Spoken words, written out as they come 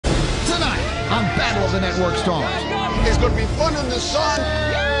on Battle of the Network Stars. It's going to be fun in the sun.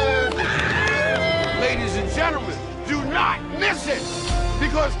 Ladies and gentlemen, do not miss it,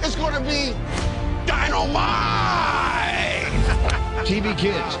 because it's going to be dynamite. TV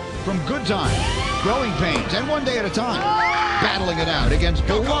Kids from Good Times, Growing Pains, and One Day at a Time, battling it out against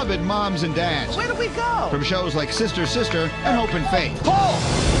beloved moms and dads. Where do we go? From shows like Sister, Sister, and Hope and Faith.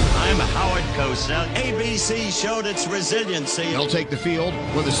 I'm Howard Cosell. ABC showed its resiliency. They'll take the field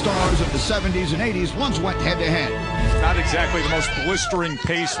where the stars of the 70s and 80s once went head-to-head. Not exactly the most blistering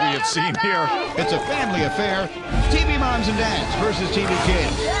pace we have seen here. It's a family affair. TV moms and dads versus TV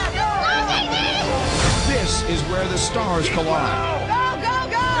kids. This is where the stars collide. Go, go,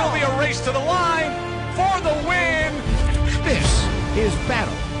 go! It'll be a race to the line for the win. This is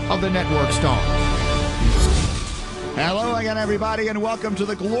Battle of the Network Stars. Hello again, everybody, and welcome to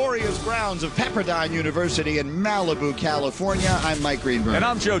the glorious grounds of Pepperdine University in Malibu, California. I'm Mike Greenberg. And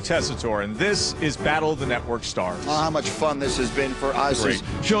I'm Joe Tessitore, and this is Battle of the Network Stars. Oh, how much fun this has been for us as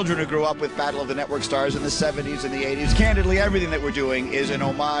children who grew up with Battle of the Network Stars in the 70s and the 80s. Candidly, everything that we're doing is an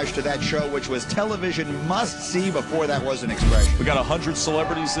homage to that show, which was television must-see before that was an expression. We got 100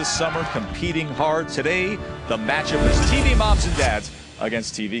 celebrities this summer competing hard. Today, the matchup is TV moms and dads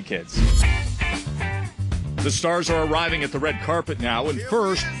against TV kids. The stars are arriving at the red carpet now, and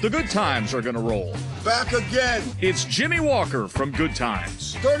first, the Good Times are going to roll. Back again. It's Jimmy Walker from Good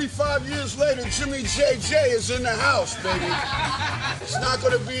Times. 35 years later, Jimmy JJ is in the house, baby. It's not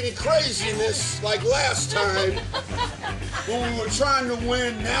going to be any craziness like last time when we were trying to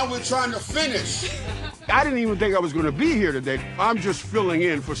win. Now we're trying to finish. I didn't even think I was going to be here today. I'm just filling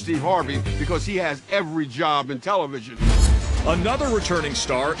in for Steve Harvey because he has every job in television. Another returning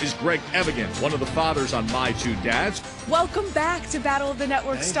star is Greg Evigan, one of the fathers on My Two Dads. Welcome back to Battle of the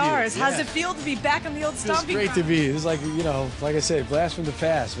Network Stars. Yeah. How's it feel to be back on the old stomping It's great to be. It's like, you know, like I said, blast from the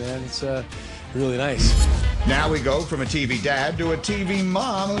past, man. It's really nice. Now we go from a TV dad to a TV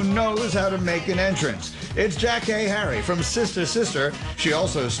mom who knows how to make an entrance. It's Jackée Harry from Sister, Sister. She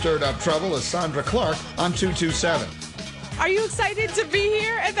also stirred up trouble as Sandra Clark on 227. Are you excited to be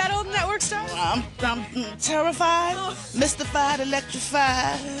here at Battle of the Network Stars? I'm terrified, mystified,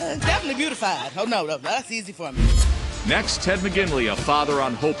 electrified, definitely beautified. Oh, no, that's easy for me. Next, Ted McGinley, a father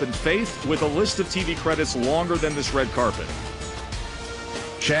on Hope and Faith, with a list of TV credits longer than this red carpet.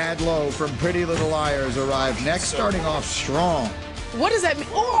 Chad Lowe from Pretty Little Liars arrived next, starting off strong. What does that mean?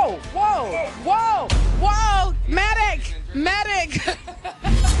 Oh, whoa, whoa, whoa, medic, medic.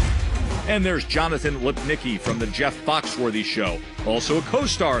 And there's Jonathan Lipnicki from the Jeff Foxworthy Show, also a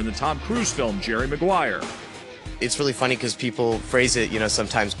co-star in the Tom Cruise film Jerry Maguire. It's really funny because people phrase it, you know,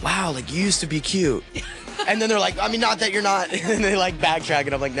 sometimes, wow, like you used to be cute. And then they're like, I mean, not that you're not. And they like backtrack,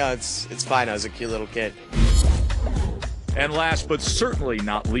 and I'm like, no, it's fine. I was a cute little kid. And last but certainly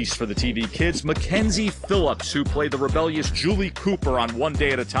not least for the TV kids, Mackenzie Phillips, who played the rebellious Julie Cooper on One Day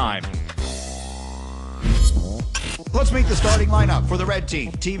at a Time. Let's meet the starting lineup for the red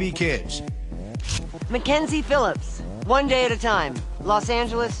team, TV kids. Mackenzie Phillips, One Day at a Time, Los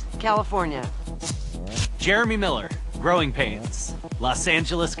Angeles, California. Jeremy Miller, Growing Pains, Los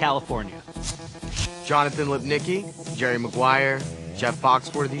Angeles, California. Jonathan Lipnicki, Jerry Maguire, Jeff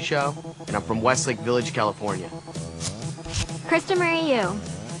Foxworthy Show, and I'm from Westlake Village, California. Krista Marie Yu,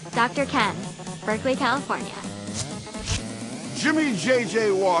 Dr. Ken, Berkeley, California. Jimmy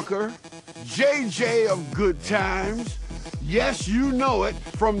JJ Walker, JJ of Good Times. Yes, you know it,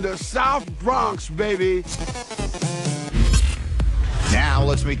 from the South Bronx, baby. Now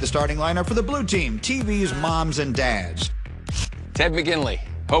let's meet the starting lineup for the blue team, TV's moms and dads. Ted McGinley,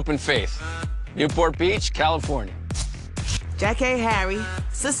 Hope and Faith, Newport Beach, California. Jackée Harry,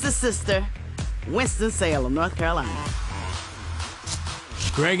 Sister, Sister, Winston-Salem, North Carolina.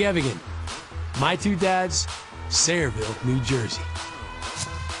 Greg Evigan, My Two Dads, Sayreville, New Jersey.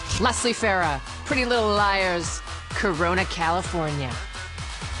 Leslie Farah, Pretty Little Liars, Corona, California.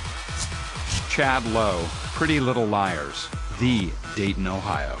 Chad Lowe, Pretty Little Liars, the Dayton,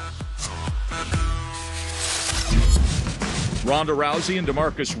 Ohio. Ronda Rousey and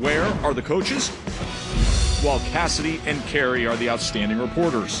DeMarcus Ware are the coaches, while Cassidy and Carrie are the outstanding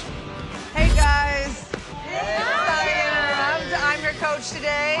reporters. Hey guys. I'm your coach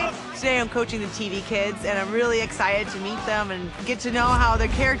today. Today I'm coaching the TV kids, and I'm really excited to meet them and get to know how their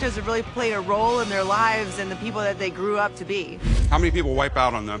characters have really played a role in their lives and the people that they grew up to be. How many people wipe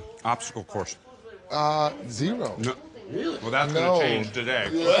out on the obstacle course? Zero. No. Really? Well, that's going to change today.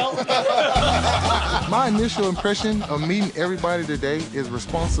 Well. My initial impression of meeting everybody today is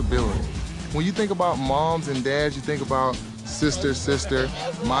responsibility. When you think about moms and dads, you think about sister, sister,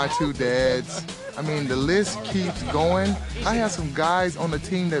 my two dads. I mean, the list keeps going. I have some guys on the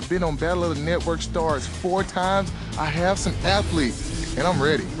team that been on Battle of the Network Stars 4 times. I have some athletes, and I'm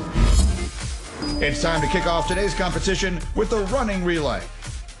ready. It's time to kick off today's competition with the running relay.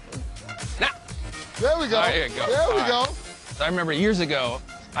 There we go. There you go. There we go. I remember years ago,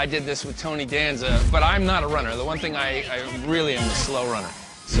 I did this with Tony Danza, but I'm not a runner. The one thing I really am a slow runner.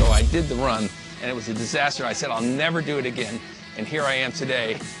 So I did the run, and it was a disaster. I said, I'll never do it again. And here I am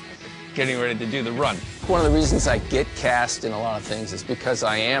today, getting ready to do the run. One of the reasons I get cast in a lot of things is because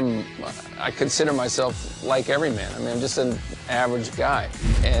I consider myself like every man. I mean, I'm just an average guy,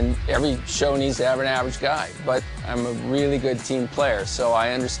 and every show needs to have an average guy, but I'm a really good team player, so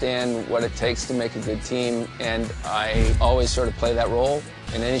I understand what it takes to make a good team, and I always sort of play that role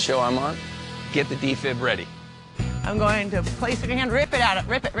in any show I'm on. Get the defib ready. I'm going to place your hand, rip it out,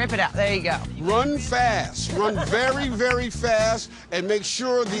 rip it out. There you go. Run fast. Run very, very fast, and make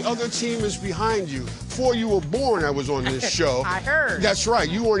sure the other team is behind you. Before you were born, I was on this show. I heard. That's right.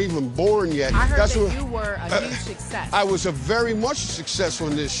 You weren't even born yet. I heard That's that you were a huge success. I was a very much success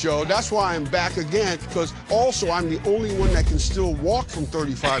on this show. That's why I'm back again, because also I'm the only one that can still walk from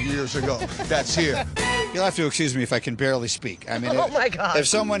 35 years ago. That's here. You'll have to excuse me if I can barely speak. I mean, Oh, my God. If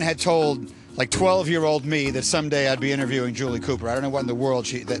someone had told like 12-year-old me that someday I'd be interviewing Julie Cooper, I don't know what in the world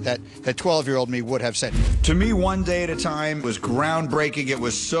that 12-year-old me would have said. To me, One Day at a Time was groundbreaking. It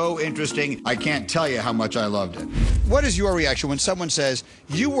was so interesting. I can't tell you how much I loved it. What is your reaction when someone says,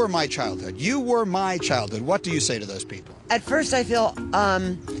 you were my childhood, you were my childhood? What do you say to those people? At first I feel a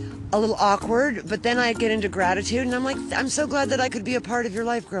little awkward, but then I get into gratitude, and I'm like, I'm so glad that I could be a part of your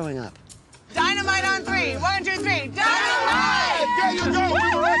life growing up. Dynamite on 3. 1, 2, 3. Dynamite! There you go.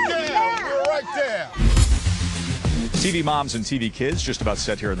 We were right there. We were right there. TV moms and TV kids just about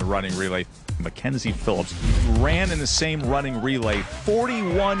set here in the running relay. Mackenzie Phillips ran in the same running relay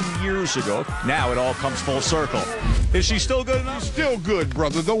 41 years ago. Now it all comes full circle. Is she still good enough? Still good,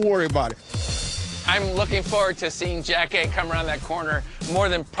 brother. Don't worry about it. I'm looking forward to seeing Jack A come around that corner more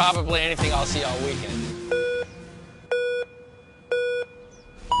than probably anything I'll see all weekend.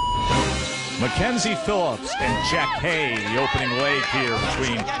 Mackenzie Phillips and Jack Hay, the opening leg here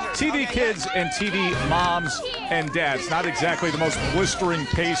between TV kids and TV moms and dads. Not exactly the most blistering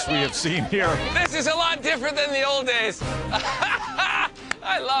pace we have seen here. This is a lot different than the old days.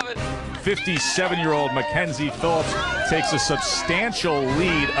 I love it. 57-year-old Mackenzie Phillips takes a substantial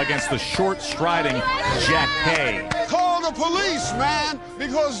lead against the short-striding Jack Hay. Call the police, man,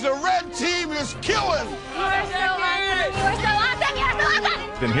 because the red team is killing.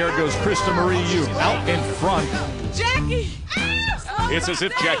 Then here goes Krista Marie Yu out in front. Jackie! It's as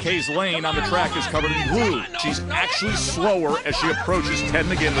if Jack Hay's lane on the track is covered in glue. She's actually slower as she approaches Ted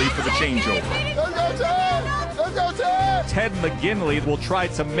McGinley for the changeover. Let's go, Ted! Let's go, Ted! Ted McGinley will try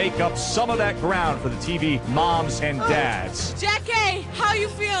to make up some of that ground for the TV moms and dads. Jackie, how you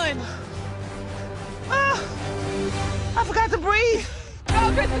feeling? I forgot to breathe. Go,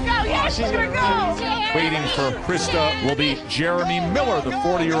 Krista, go! Yes, here we go! Waiting for Krista will be Jeremy Miller, the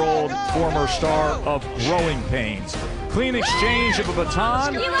 40-year-old former star of Growing Pains. Clean exchange of a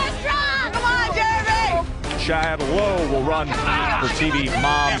baton. You are strong! Come on, Jeremy! Chad Lowe will run for TV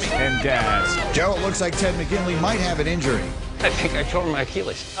moms and dads. Joe, it looks like Ted McGinley might have an injury. I think I tore my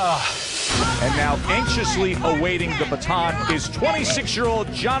Achilles. And now anxiously awaiting the baton is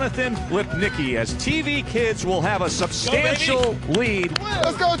 26-year-old Jonathan Lipnicki, as TV kids will have a substantial lead.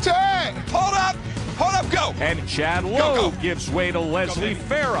 Let's go, Ted! Hold up! Hold up, go! And Chad Lowe gives way to Leslie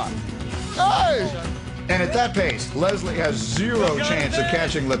Farah. Hey! And at that pace, Leslie has zero chance of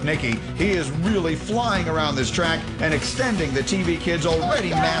catching Lipnicki. He is really flying around this track and extending the TV kids'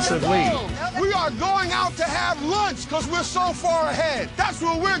 already massive lead. We are going out to have lunch because we're so far ahead. That's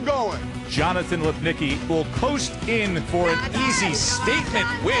where we're going. Jonathan Lipnicki will coast in for an easy statement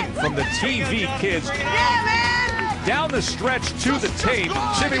win from the TV kids. Yeah, man! Down the stretch to the tape,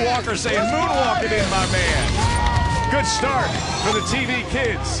 Jimmy Walker saying, moonwalk it in, my man. Good start for the TV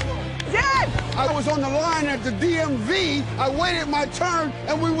kids. Dad! I was on the line at the DMV. I waited my turn,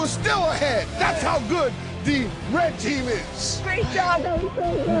 and we were still ahead. That's how good the red team is. Great job. That was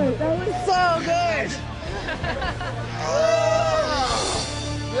so good. That was so good.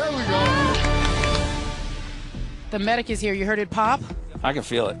 There we go. The medic is here. You heard it pop? I can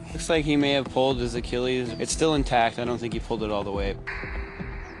feel it. Looks like he may have pulled his Achilles. It's still intact. I don't think he pulled it all the way.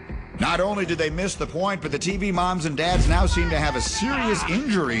 Not only did they miss the point, but the TV moms and dads now seem to have a serious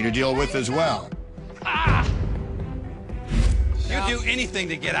injury to deal with as well. You'll do anything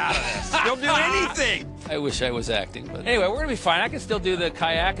to get out of this. You'll do anything. I wish I was acting, but anyway, we're gonna be fine. I can still do the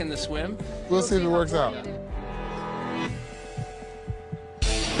kayak and the swim. We'll see if it works out.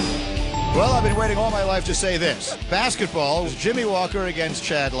 Well, I've been waiting all my life to say this. Basketball is Jimmy Walker against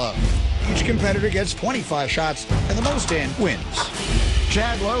Chad Lowe. Each competitor gets 25 shots, and the most in wins.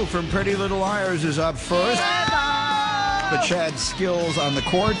 Chad Lowe from Pretty Little Liars is up first. But Chad's skills on the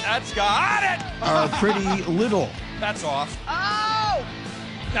court are pretty little. That's off. Oh!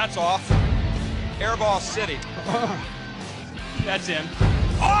 That's off. Airball City. That's in.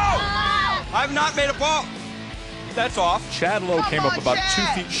 Oh! I've not made a ball. That's off. Chad Lowe came up about 2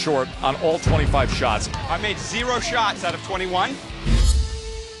 feet short on all 25 shots. I made 0 shots out of 21.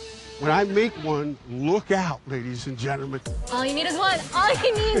 When I make one, look out, ladies and gentlemen. All you need is one. All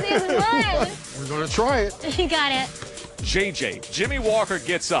you need is one. We're going to try it. You got it. JJ, Jimmy Walker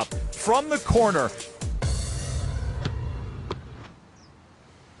gets up from the corner.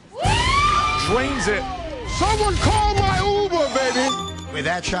 Drains it. Someone call my Uber, baby. With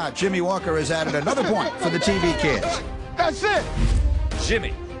that shot, Jimmy Walker has added another point for the TV kids. That's it.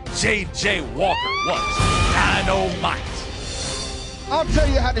 Jimmy, JJ Walker was dynamite. I'll tell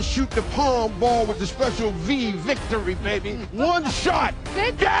you how to shoot the palm ball with the special V victory, baby. One shot.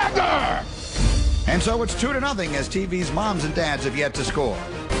 Good dagger. And so it's 2-0 as TV's moms and dads have yet to score.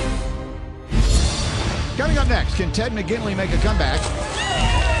 Coming up next, can Ted McGinley make a comeback?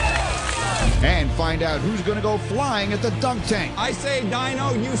 And find out who's going to go flying at the dunk tank. I say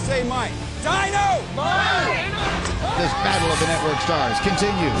Dino, you say Mike. Dino! Mike! This Battle of the Network Stars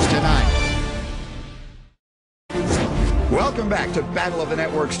continues tonight. Welcome back to Battle of the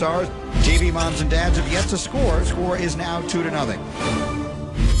Network Stars. TV moms and dads have yet to score. Score is now 2-0.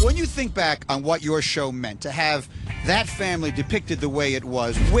 When you think back on what your show meant, to have that family depicted the way it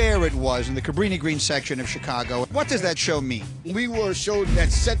was, where it was, in the Cabrini Green section of Chicago, what does that show mean? We were a show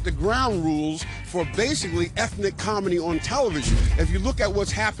that set the ground rules for basically ethnic comedy on television. If you look at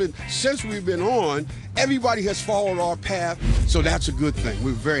what's happened since we've been on, everybody has followed our path, so that's a good thing.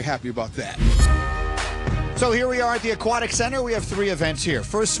 We're very happy about that. So here we are at the Aquatic Center. We have 3 events here.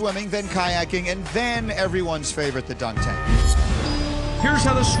 First swimming, then kayaking, and then everyone's favorite, the dunk tank. Here's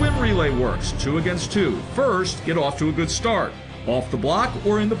how the swim relay works, 2 against 2. First, get off to a good start. Off the block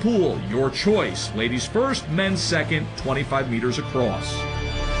or in the pool, your choice. Ladies first, men's second, 25 meters across.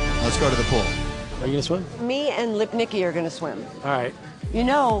 Let's go to the pool. Are you going to swim? Me and Lipnicki are going to swim. All right. You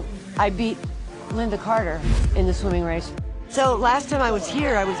know, I beat Linda Carter in the swimming race. So last time I was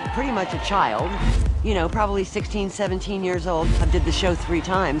here, I was pretty much a child. You know, probably 16, 17 years old. I did the show 3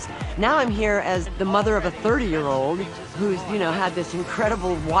 times. Now I'm here as the mother of a 30-year-old who's, you know, had this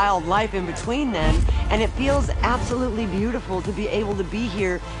incredible wild life in between then. And it feels absolutely beautiful to be able to be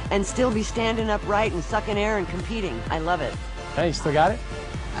here and still be standing upright and sucking air and competing. I love it. Hey, you still got it?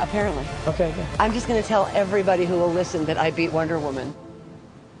 Apparently. Okay, good. I'm just going to tell everybody who will listen that I beat Wonder Woman.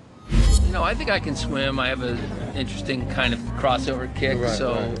 You know, I think I can swim. I have an interesting kind of crossover kick,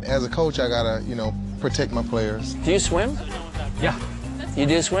 As a coach, I gotta, protect my players. Do you swim? Yeah. You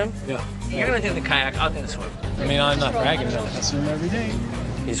do swim? Yeah. You're gonna do the kayak, I'll do the swim. I mean, I'm not bragging about it. I swim every day.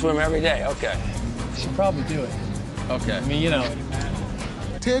 You swim every day? Okay. I should probably do it. Okay. I mean,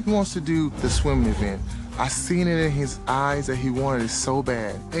 Ted wants to do the swimming event. I seen it in his eyes that he wanted it so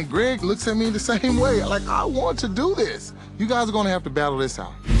bad. And Greg looks at me the same way. Like, I want to do this. You guys are gonna have to battle this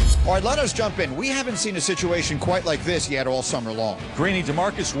out. All right, let us jump in. We haven't seen a situation quite like this yet all summer long. Greeny,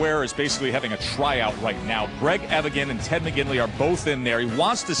 DeMarcus Ware is basically having a tryout right now. Greg Evigan and Ted McGinley are both in there. He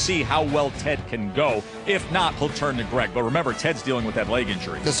wants to see how well Ted can go. If not, he'll turn to Greg. But remember, Ted's dealing with that leg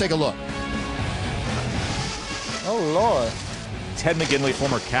injury. Let's take a look. Oh, Lord. Ted McGinley,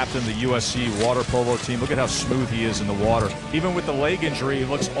 former captain of the USC water polo team. Look at how smooth he is in the water. Even with the leg injury, he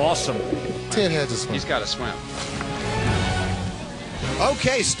looks awesome. Ted has to swim. He's got to swim.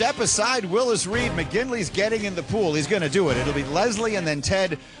 Okay, step aside, Willis Reed. McGinley's getting in the pool. He's going to do it. It'll be Leslie and then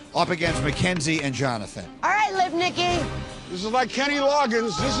Ted up against Mackenzie and Jonathan. All right, Lipnicki. This is like Kenny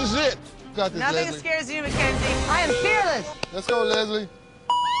Loggins. This is it. Got this, Nothing Leslie. scares you, Mackenzie. I am fearless. Let's go, Leslie.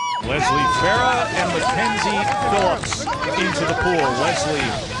 Leslie Farah and Mackenzie Phillips into the pool.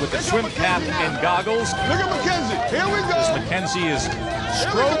 Leslie with the swim cap and goggles. Look at Mackenzie. Here we go. Mackenzie is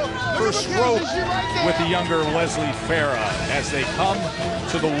stroke for stroke with the younger Leslie Farah as they come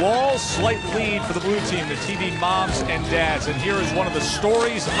to the wall. Slight lead for the blue team, the TV moms and dads. And here is one of the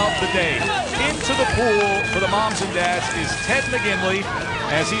stories of the day. Into the pool for the moms and dads is Ted McGinley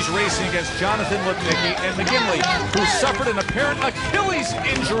as he's racing against Jonathan Lipnicki. And McGinley, who suffered an apparent Achilles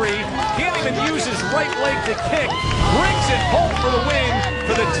injury, can't even use his right leg to kick, brings it home for the win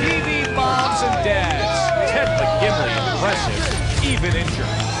for the TV moms and dads. Ted McGinley, impressive, even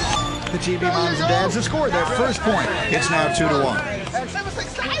injured. The TV moms and dads have scored their first point. It's now 2-1.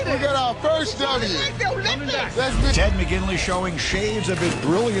 We got our first W. Ted McGinley showing shades of his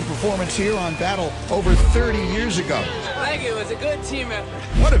brilliant performance here on Battle over 30 years ago. Thank you. It was a good team effort.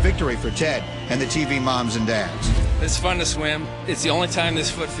 What a victory for Ted and the TV moms and dads. It's fun to swim. It's the only time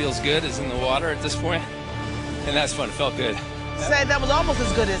this foot feels good is in the water at this point. And that's fun. It felt good. Say that was almost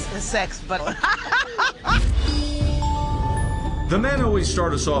as good as sex, but... The men always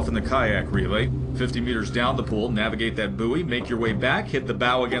start us off in the kayak relay. 50 meters down the pool, navigate that buoy, make your way back, hit the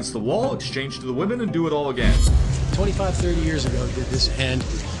bow against the wall, exchange to the women, and do it all again. 25, 30 years ago, we did this, and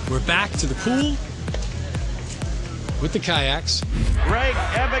we're back to the pool with the kayaks. Greg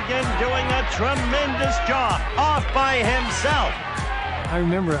Evigan doing a tremendous job off by himself. I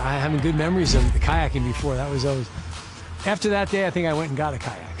remember having good memories of the kayaking before. That was always... After that day, I think I went and got a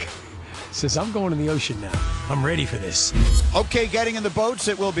kayak. Says, I'm going in the ocean now. I'm ready for this. Okay, getting in the boats,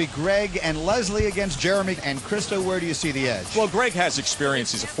 it will be Greg and Leslie against Jeremy and Krista. Where do you see the edge? Well, Greg has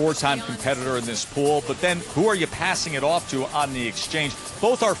experience. He's a four-time competitor in this pool. But then who are you passing it off to on the exchange?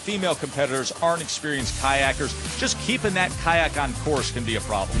 Both our female competitors aren't experienced kayakers. Just keeping that kayak on course can be a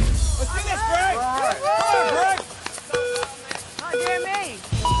problem. Let's do this, Greg! Come on, Greg! Jeremy!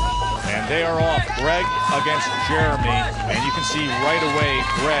 And they are off. Greg against Jeremy. And you can see right away,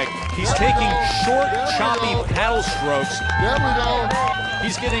 Greg, he's taking short, choppy paddle strokes. There we go.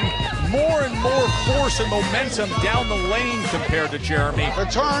 He's getting more and more force and momentum down the lane compared to Jeremy. The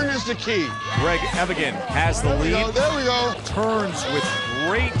turn is the key. Greg Evigan has the lead. There we go. Turns with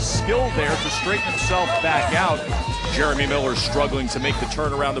great skill there to straighten himself back out. Jeremy Miller struggling to make the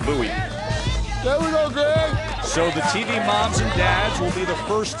turn around the buoy. There we go, Greg. So the TV moms and dads will be the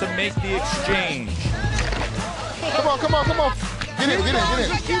first to make the exchange. Come on, come on, come on. Get in, get in, get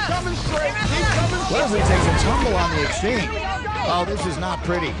in. Keep coming straight. Keep coming straight. Leslie takes a tumble on the exchange. Oh, this is not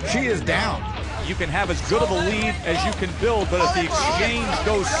pretty. She is down. You can have as good of a lead as you can build, but if the exchange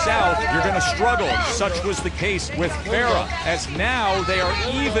goes south, you're going to struggle. Such was the case with Farah, as now they are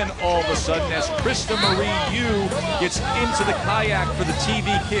even all of a sudden as Krista Marie Yu gets into the kayak for the TV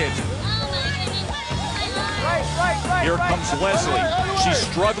kids. Here comes Leslie. She's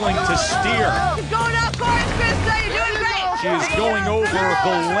struggling to steer. Going up course, Krista. You're doing great. She is going over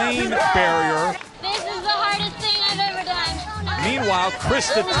the lane barrier. This is the hardest thing I've ever done. Meanwhile,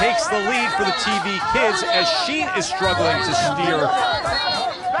 Krista takes the lead for the TV kids as she is struggling to steer.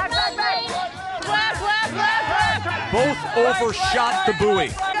 Both overshot the buoy.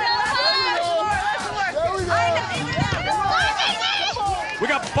 We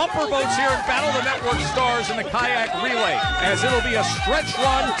got bumper boats here in Battle of the Network Stars in the kayak relay, as it'll be a stretch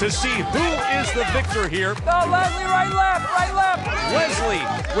run to see who is the victor here. Go, Leslie, right, left, right, left. Leslie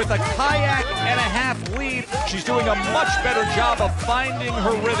with a kayak and a half lead. She's doing a much better job of finding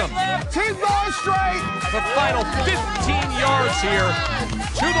her rhythm. Keep going straight. The final 15 yards here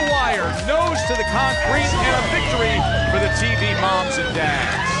to the wire, nose to the concrete, and a victory for the TV moms and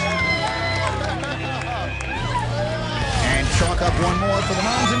dads. Chalk up one more for the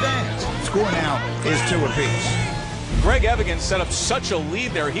moms and dads. Score now is 2 apiece. Greg Evigan set up such a lead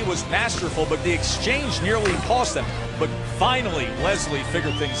there. He was masterful, but the exchange nearly cost them. But finally, Leslie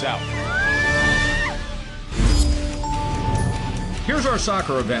figured things out. Here's our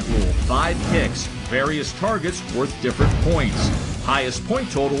soccer event rule. 5 kicks, various targets worth different points. Highest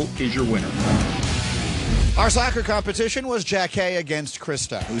point total is your winner. Our soccer competition was Jack Hay against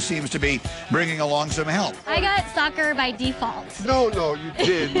Krista, who seems to be bringing along some help. I got soccer by default. No, you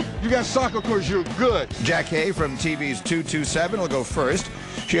didn't. You got soccer because you're good. Jack Hay from TV's 227 will go first.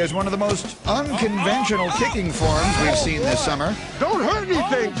 She has one of the most unconventional kicking forms we've seen this summer. Don't hurt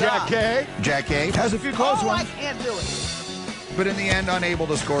anything, Jack Hay. Jack Hay has a few close ones, I can't do it. but in the end unable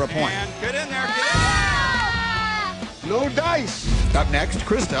to score a point. And get in there, No dice. Up next,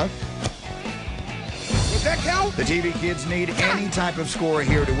 Krista. Does that count? The TV kids need any type of score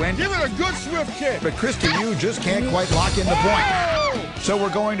here to win. Give it a good swift kick. But Krista, you just can't quite lock in the point. So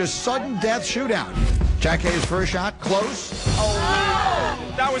we're going to sudden death shootout. Jack Hay's first shot, close.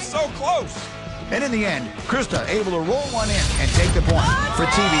 Oh, that was so close. And in the end, Krista able to roll one in and take the point for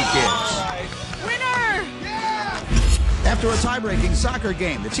TV kids. Winner! After a tie-breaking soccer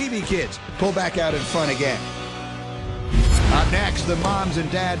game, the TV kids pull back out in fun again. Up next, the moms and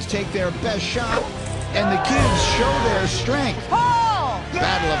dads take their best shot, and the kids show their strength.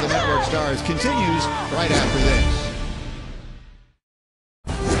 Battle of the Network Stars continues right after this.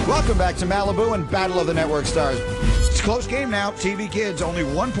 Welcome back to Malibu and Battle of the Network Stars. It's a close game now. TV kids only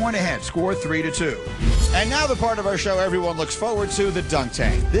 1 point ahead. Score 3-2. And now the part of our show everyone looks forward to, the dunk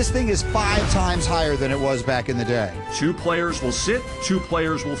tank. This thing is 5 times higher than it was back in the day. 2 players will sit, 2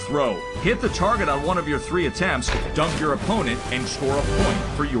 players will throw. Hit the target on one of your 3 attempts, dunk your opponent, and score a point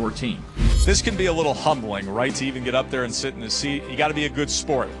for your team. This can be a little humbling, right, to even get up there and sit in the seat. You got to be a good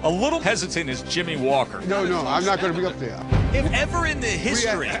sport. A little hesitant is Jimmy Walker. No, I'm not going to be up there. If ever in the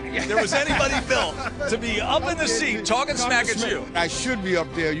history there was anybody built to be up in the seat talking smack at you. I should be up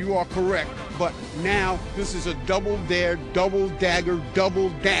there. You are correct. But now this is a double dare, double dagger, double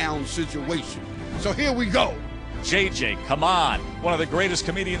down situation. So here we go. JJ, come on. One of the greatest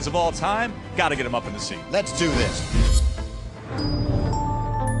comedians of all time. Got to get him up in the seat. Let's do this.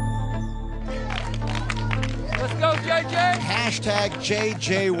 Let's go, JJ. Hashtag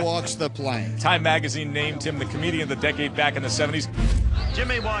JJ walks the plank. Time magazine named him the comedian of the decade back in the 70s.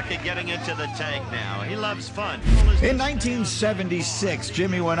 Jimmy Walker getting into the tank now. He loves fun. In 1976,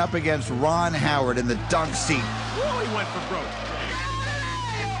 Jimmy went up against Ron Howard in the dunk seat. He went for broke.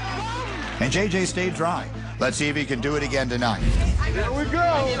 And JJ stayed dry. Let's see if he can do it again tonight. Here we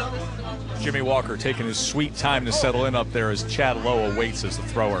go. Jimmy Walker taking his sweet time to settle in up there as Chad Lowe awaits as the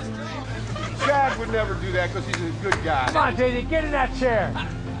thrower. Chad would never do that because he's a good guy. Come on, JJ, get in that chair.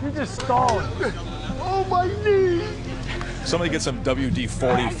 You're just stalling. Oh, my knee. Somebody get some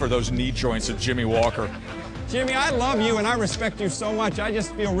WD-40 for those knee joints of Jimmy Walker. Jimmy, I love you and I respect you so much. I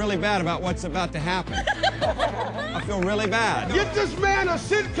just feel really bad about what's about to happen. I feel really bad. Get this man a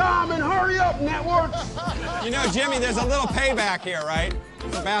sitcom and hurry up, networks. You know, Jimmy, there's a little payback here, right?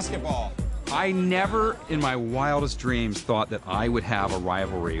 For basketball. I never in my wildest dreams thought that I would have a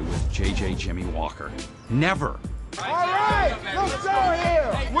rivalry with JJ Jimmy Walker. Never. All right, let's go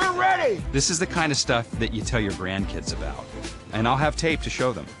here. We're ready. This is the kind of stuff that you tell your grandkids about. And I'll have tape to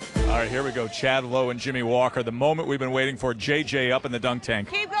show them. All right, here we go. Chad Lowe and Jimmy Walker. The moment we've been waiting for. JJ up in the dunk tank.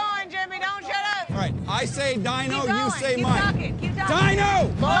 Keep going, Jimmy. Don't shut up. All right, I say Dino, you say Keep Mike. talking. Keep talking. Dino!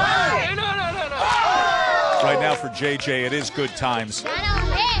 Mike! No. Right now for JJ, it is good times.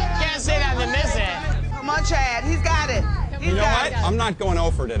 Can't say that and then miss it. Come on, Chad. He's got it. You know what? I'm not going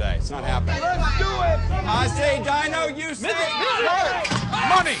over today. It's not happening. Let's do it. I say Dino, you say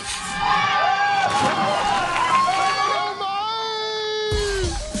Money!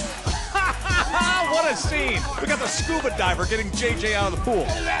 What a scene! We got the scuba diver getting JJ out of the pool.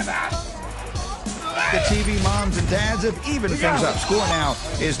 The TV moms and dads have evened things up. Score now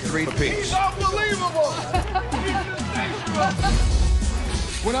is 3 apiece. Unbelievable.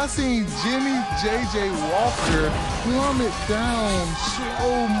 When I seen Jimmy JJ Walker plummet down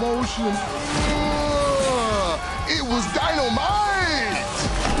slow motion, it was dynamite.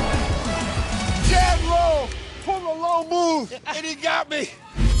 Chad Lowe pulled a low move, and he got me.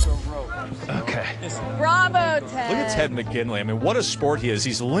 Okay. Bravo, Ted. Look at Ted McGinley. I mean, what a sport he is.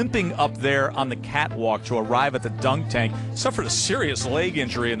 He's limping up there on the catwalk to arrive at the dunk tank. Suffered a serious leg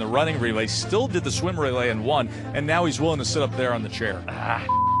injury in the running relay. Still did the swim relay and won. And now he's willing to sit up there on the chair.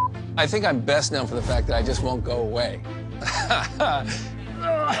 I think I'm best known for the fact that I just won't go away.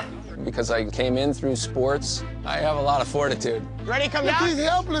 Because I came in through sports, I have a lot of fortitude. Ready, come Look, down? he's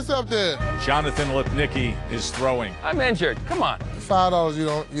helpless up there. Jonathan Lipnicki is throwing. I'm injured. Come on. $5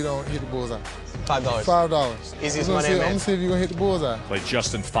 you don't hit the bullseye. $5. $5. Easiest I'm money I I'm made. gonna see if you're gonna hit the bullseye. Played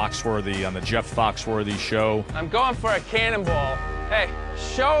Justin Foxworthy on the Jeff Foxworthy Show. I'm going for a cannonball. Hey,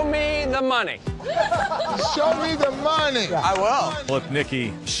 show me the money. Show me the money. I will.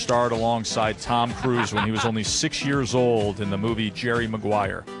 Lipnicki starred alongside Tom Cruise when he was only 6 years old in the movie Jerry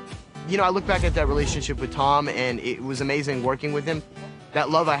Maguire. You know, I look back at that relationship with Tom, and it was amazing working with him.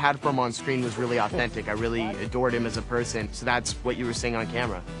 That love I had for him on screen was really authentic. I really adored him as a person, so that's what you were seeing on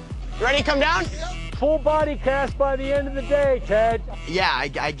camera. Ready, come down? Full body cast by the end of the day, Ted. Yeah, I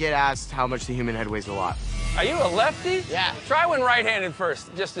get asked how much the human head weighs a lot. Are you a lefty? Yeah. Try one right-handed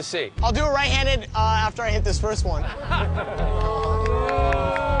first, just to see. I'll do it right-handed after I hit this first one.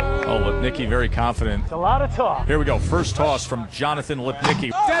 Oh, Lipnicki very confident. It's a lot of talk. Here we go. First toss from Jonathan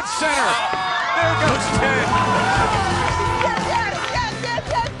Lipnicki. Dead center. There goes Ted. Yes,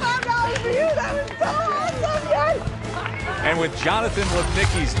 $5 for you. That was so awesome, yes. And with Jonathan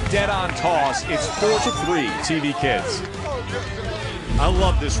Lipnicki's dead-on toss, it's 4-3 TV Kids. I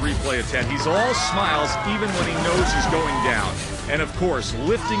love this replay of Ted. He's all smiles even when he knows he's going down. And of course,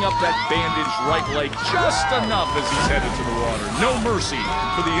 lifting up that bandaged right leg just enough as he's headed to the water. No mercy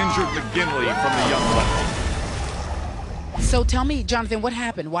for the injured McGinley from the young lefty. So tell me, Jonathan, what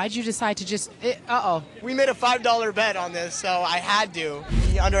happened? Why did you decide to just, We made a $5 bet on this, so I had to.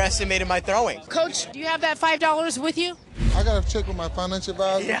 He underestimated my throwing. Coach, do you have that $5 with you? I I gotta check with my financial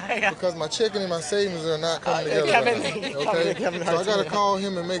advisor because my checking and my savings are not coming together. Okay, so I gotta call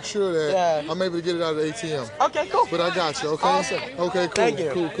him and make sure that I'm able to get it out of the ATM. Okay, cool. But I got you. Okay. Awesome. Okay,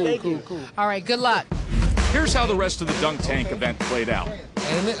 cool. Thank you. Cool. All right, good luck. Here's how the rest of the dunk tank event played out.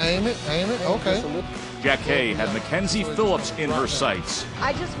 Aim it. Okay. Jack Hay had Mackenzie Phillips in her sights.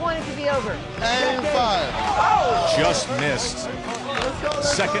 I just want it to be over. And 5. Just missed.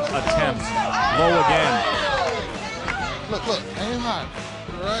 Second attempt. Low again. Look, aim high.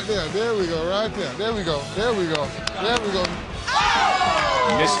 Right there. There we go. Right there. There we go.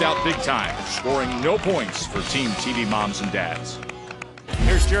 Missed out big time, scoring no points for Team TV Moms and Dads.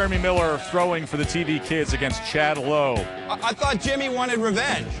 Here's Jeremy Miller throwing for the TV Kids against Chad Lowe. I thought Jimmy wanted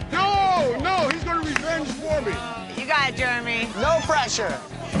revenge. No, he's gonna revenge for me. You got it, Jeremy. No pressure.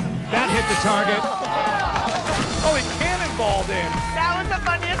 That hit the target. Oh, he cannonballed in. That was the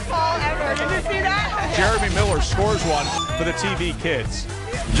funniest ball ever. Did you see that? Jeremy Miller scores one for the TV Kids.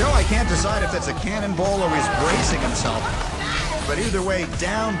 Joe, I can't decide if that's a cannonball or he's bracing himself. But either way,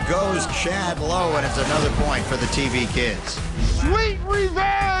 down goes Chad Lowe, and it's another point for the TV Kids. Sweet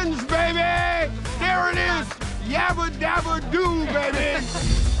revenge, baby. There it is. Yabba dabba doo, baby.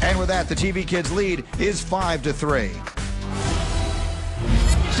 And with that, the TV Kids lead is 5-3.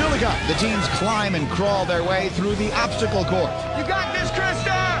 Still to come, the teams climb and crawl their way through the obstacle course. You got this,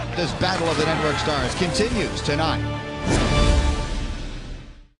 Krista. This battle of the network stars continues tonight.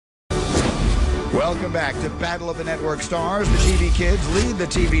 Welcome back to Battle of the Network Stars. The TV Kids lead the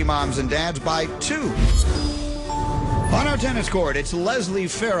TV Moms and Dads by 2. On our tennis court, it's Leslie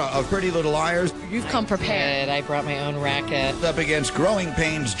Farah of Pretty Little Liars. You've come prepared. I brought my own racket. Up against Growing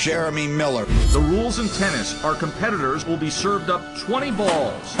Pains' Jeremy Miller. The rules in tennis are competitors will be served up 20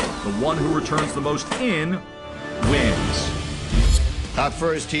 balls. The one who returns the most in wins. Up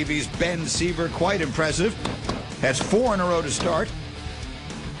first, TV's Ben Seaver, quite impressive. Has 4 in a row to start.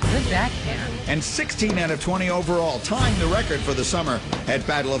 Good backhand. And 16 out of 20 overall, tying the record for the summer at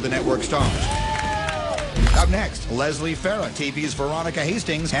Battle of the Network Stars. Up next, Leslie Farah, TV's Veronica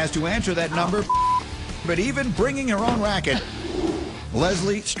Hastings, has to answer that number, but even bringing her own racket,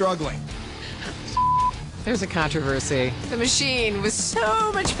 Leslie struggling. There's a controversy. The machine was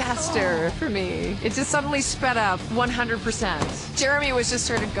so much faster for me. It just suddenly sped up 100%. Jeremy was just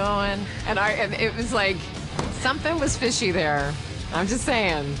sort of going, and it was like something was fishy there. I'm just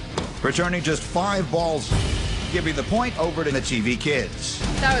saying. Returning just 5 balls, giving the point over to the TV Kids.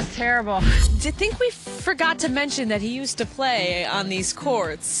 That was terrible. I think we forgot to mention that he used to play on these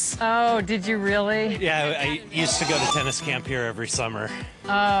courts. Oh, did you really? Yeah, I used to go to tennis camp here every summer.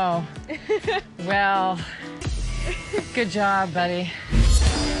 Oh. Well, good job, buddy.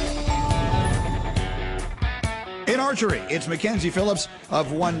 In archery, it's Mackenzie Phillips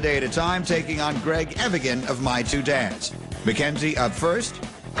of One Day at a Time taking on Greg Evigan of My Two Dads. Mackenzie up first,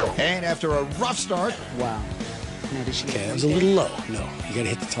 and after a rough start... Wow. Okay, that was a little low. No, you gotta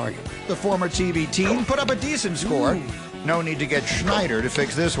hit the target. The former TV teen put up a decent score. Ooh. No need to get Schneider to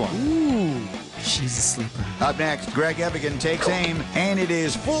fix this one. Ooh, she's a sleeper. Up next, Greg Evigan takes aim, and it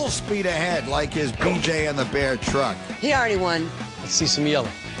is full speed ahead like his BJ and the Bear truck. He already won. Let's see some yellow.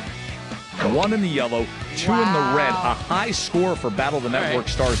 1 in the yellow, 2 in the red. A high score for Battle of the Network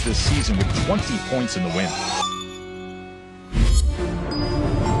Stars this season with 20 points in the win.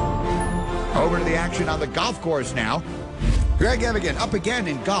 Over to the action on the golf course now. Greg Evigan up again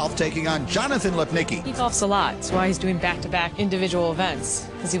in golf, taking on Jonathan Lipnicki. He golfs a lot. That's why he's doing back-to-back individual events,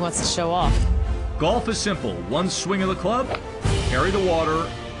 because he wants to show off. Golf is simple. 1 swing of the club, carry the water,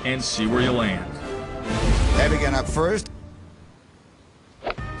 and see where you land. Evigan up first.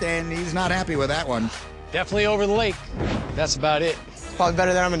 And he's not happy with that one. Definitely over the lake. That's about it. It's probably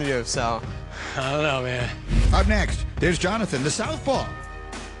better than I'm going to do, so. I don't know, man. Up next, there's Jonathan, the southpaw.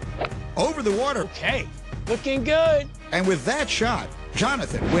 Over the water. Okay, looking good. And with that shot,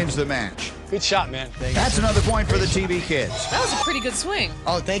 Jonathan wins the match. Good shot, man. Thanks. That's another point for the TV Kids. That was a pretty good swing.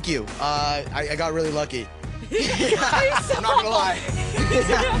 Oh, thank you. I got really lucky. I'm not going to lie.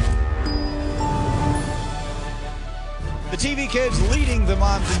 The TV Kids leading the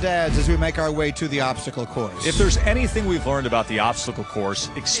moms and dads as we make our way to the obstacle course. If there's anything we've learned about the obstacle course,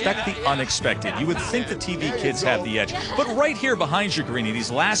 expect the unexpected. You would think the TV Kids have the edge. But right here behind you, Greeny, these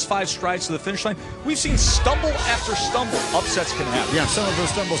last 5 strides to the finish line, we've seen stumble after stumble. Upsets can happen. Yeah, some of those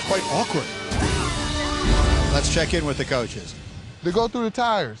stumbles quite awkward. Let's check in with the coaches. They go through the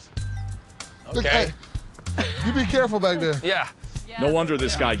tires. Okay. Look, hey, you be careful back there. Yeah. No wonder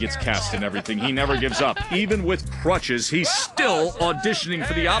this guy gets cast in everything. He never gives up. Even with crutches, he's still auditioning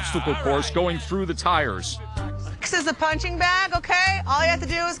for the obstacle course, going through the tires. This is a punching bag, okay? All you have to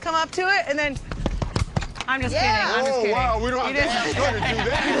do is come up to it and then I'm just kidding. I'm just kidding. Wow, we don't have to ask her to do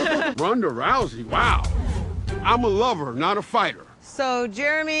that. Ronda Rousey, wow. I'm a lover, not a fighter. So,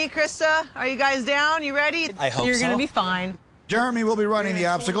 Jeremy, Krista, are you guys down? You ready? I hope You're so. going to be fine. Jeremy will be running the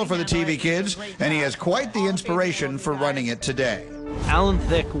obstacle for the TV Kids, and he has quite the inspiration for running it today. Alan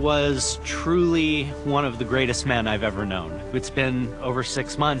Thicke was truly one of the greatest men I've ever known. It's been over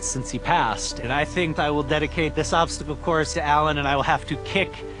 6 months since he passed, and I think I will dedicate this obstacle course to Alan, and I will have to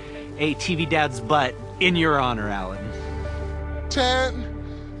kick a TV dad's butt in your honor, Alan. Chad,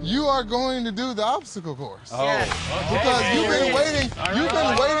 you are going to do the obstacle course. Oh. Yes. Because you've been waiting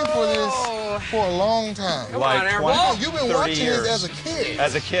for this for a long time. Like 20, You've been 30 watching years. this as a kid.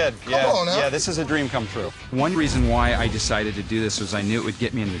 As a kid, Come yeah. on now. Yeah, this is a dream come true. One reason why I decided to do this was I knew it would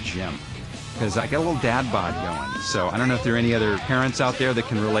get me in the gym. Because I got a little dad bod going. So I don't know if there are any other parents out there that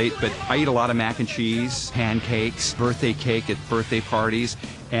can relate, but I eat a lot of mac and cheese, pancakes, birthday cake at birthday parties,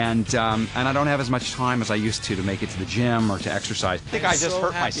 and I don't have as much time as I used to make it to the gym or to exercise. I think I just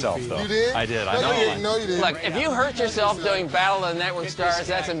hurt myself, though. You did? I did. No, you didn't. Look, if you hurt yourself doing Battle of the Network Stars,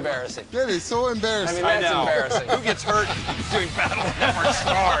 that's embarrassing. That is so embarrassing. I mean, that's embarrassing. Who gets hurt doing Battle of the Network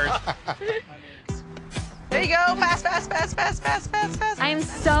Stars? There you go. Fast, fast, fast, fast, fast, fast, fast. I'm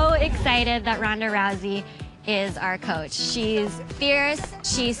so excited that Ronda Rousey is our coach. She's fierce,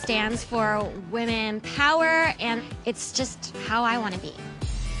 she stands for women power, and it's just how I want to be.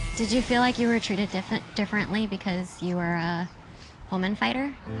 Did you feel like you were treated differently because you were a woman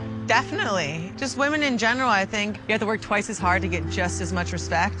fighter? Definitely. Just women in general, I think you have to work twice as hard to get just as much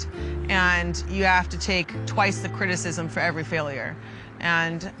respect, and you have to take twice the criticism for every failure.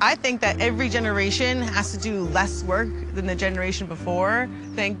 And I think that every generation has to do less work than the generation before.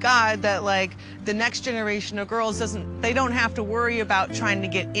 Thank God that, like, the next generation of girls they don't have to worry about trying to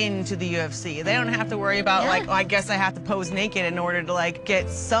get into the UFC. They don't have to worry about, like, oh, I guess I have to pose naked in order to, like, get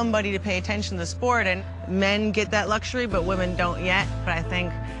somebody to pay attention to the sport. And men get that luxury, but women don't yet. But I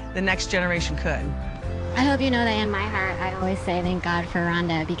think the next generation could. I hope you know that in my heart, I always say thank God for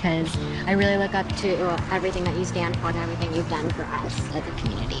Ronda because I really look up to everything that you stand for and everything you've done for us as a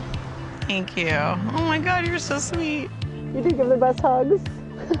community. Thank you. Oh my God, you're so sweet. You do give the best hugs.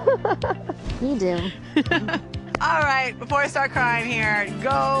 You do. All right, before I start crying here,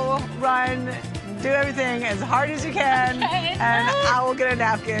 go, run, do everything as hard as you can, and I will get a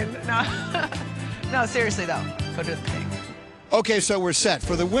napkin. No, no, seriously though, go do the thing. Okay, so we're set.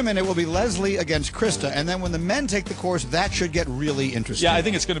 For the women, it will be Leslie against Krista, and then when the men take the course, that should get really interesting. Yeah, I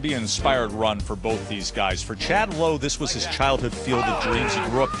think it's going to be an inspired run for both these guys. For Chad Lowe, this was his childhood field of dreams. He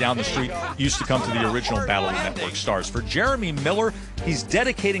grew up down the street, used to come to the original Battle of the Network Stars. For Jeremy Miller, he's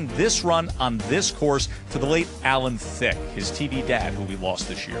dedicating this run on this course to the late Alan Thicke, his TV dad, who we lost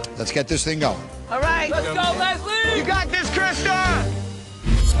this year. Let's get this thing going. All right. Let's go, Leslie! You got this, Krista!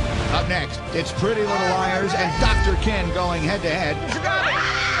 Up next, it's Pretty Little Liars and Dr. Ken going head-to-head.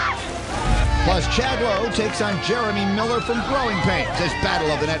 Plus, Chad Lowe takes on Jeremy Miller from Growing Pains as Battle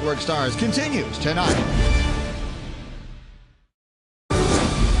of the Network Stars continues tonight.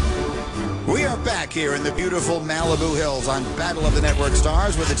 We are back here in the beautiful Malibu Hills on Battle of the Network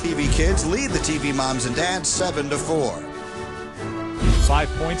Stars, where the TV Kids lead the TV Moms and Dads 7-4. 5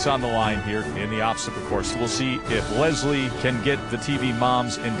 points on the line here in the obstacle course. We'll see if Leslie can get the TV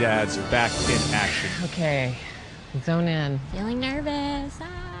moms and dads back in action. Okay, zone in. Feeling nervous.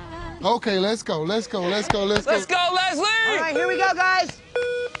 Okay, let's go. Let's go. Let's go, Leslie! All right, here we go, guys.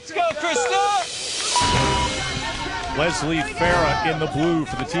 Let's go, Krista! Leslie Farah in the blue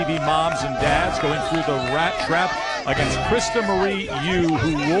for the TV moms and dads, going through the rat trap against Krista Marie Yu,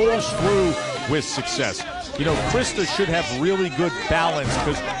 who rolls through with success. You know, Krista should have really good balance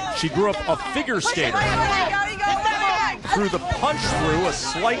because she grew up a figure skater. Through the punch through, a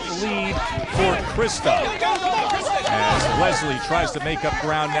slight lead for Krista. As Leslie tries to make up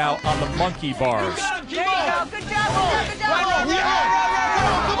ground now on the monkey bars.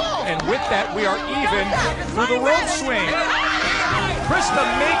 And with that, we are even through the rope swing. Krista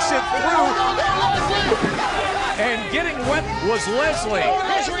makes it through. And getting wet was Leslie.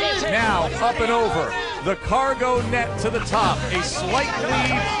 Now up and over. The cargo net to the top. A slight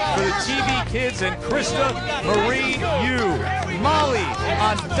lead for the TV Kids and Krista Marie Yu. Molly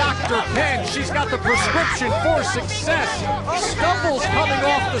on Dr. Ken. She's got the prescription for success. Stumbles coming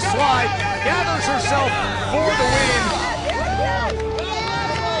off the slide. Gathers herself for the win.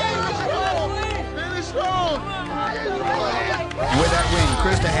 With that win,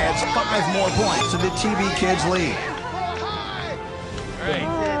 Krista adds 5 more points to the TV Kids lead.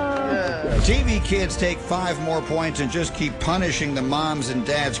 TV kids take 5 more points and just keep punishing the moms and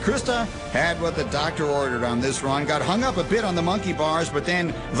dads. Krista had what the doctor ordered on this run, got hung up a bit on the monkey bars, but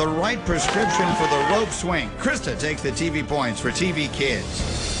then the right prescription for the rope swing. Krista takes the TV points for TV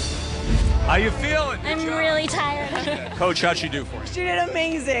kids. How you feeling? I'm really tired. Coach, how'd she do for you? She did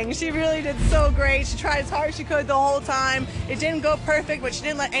amazing. She really did so great. She tried as hard as she could the whole time. It didn't go perfect, but she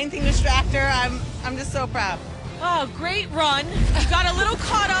didn't let anything distract her. I'm just so proud. Oh, great run. You got a little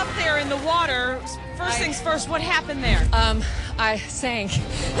caught up there in the water. First things first, what happened there? I sank.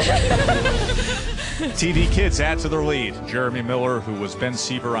 TV kids add to their lead. Jeremy Miller, who was Ben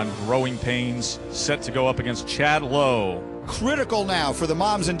Siever on Growing Pains, set to go up against Chad Lowe. Critical now for the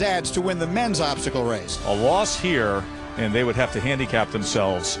moms and dads to win the men's obstacle race. A loss here, and they would have to handicap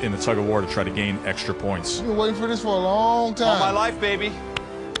themselves in the tug of war to try to gain extra points. I've been waiting for this for a long time. All my life, baby.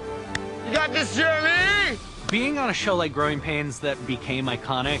 You got this, Jeremy! Being on a show like Growing Pains that became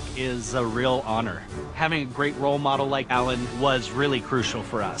iconic is a real honor. Having a great role model like Alan was really crucial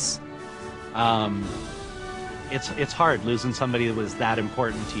for us. It's hard losing somebody that was that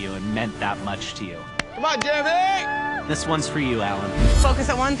important to you and meant that much to you. Come on, Jeremy! This one's for you, Alan. Focus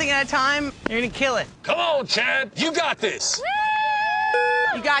on one thing at a time. You're gonna kill it. Come on, Chad. You got this.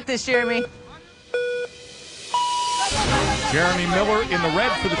 You got this, Jeremy. Jeremy Miller in the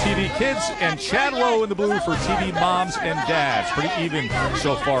red for the TV kids and Chad Lowe in the blue for TV moms and dads. Pretty even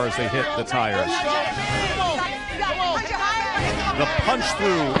so far as they hit the tires. The punch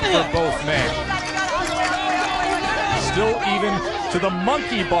through for both men. Still even to the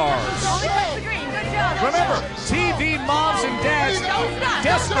monkey bars. Remember, TV moms and dads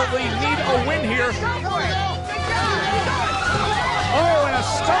desperately need a win here. Oh, and a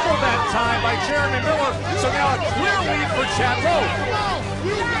stumble that time by Jeremy Miller. So now a clear lead for Chad Lowe.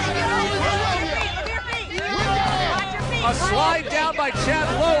 A slide down by Chad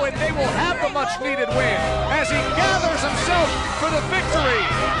Lowe, and they will have the much-needed win as he gathers himself for the victory.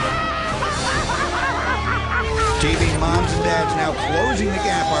 TV moms and dads now closing the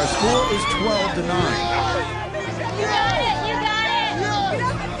gap. Our score is 12-9. You got it.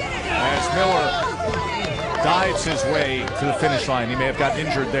 As Miller dives his way to the finish line. He may have got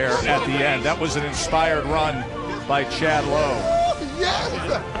injured there at the end. That was an inspired run by Chad Lowe. Yes!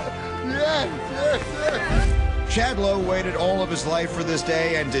 Yes! Chad Lowe waited all of his life for this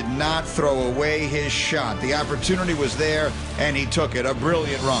day and did not throw away his shot. The opportunity was there, and he took it. A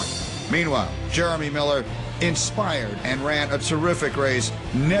brilliant run. Meanwhile, Jeremy Miller inspired and ran a terrific race,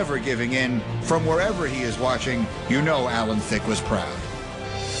 never giving in. From wherever he is watching, you know Alan Thicke was proud.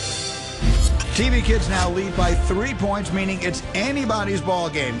 TV kids now lead by 3 points, meaning it's anybody's ball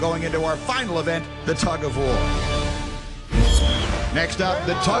game going into our final event, the tug of war. Next up,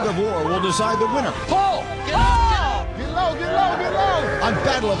 the tug of war will decide the winner. Paul! Get low! Get low! Get low! Get low! On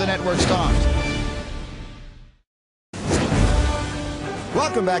Battle of the Network Stars.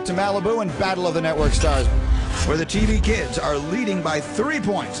 Welcome back to Malibu and Battle of the Network Stars, where the TV kids are leading by 3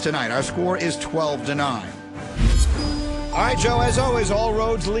 points tonight. Our score is 12-9. All right, Joe, as always, all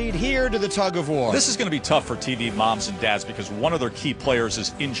roads lead here to the tug of war. This is going to be tough for TV moms and dads because one of their key players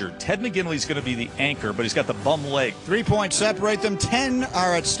is injured. Ted McGinley's going to be the anchor, but he's got the bum leg. 3 points separate them. 10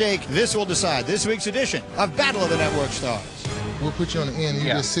 are at stake. This will decide this week's edition of Battle of the Network Stars. We'll put you on the end and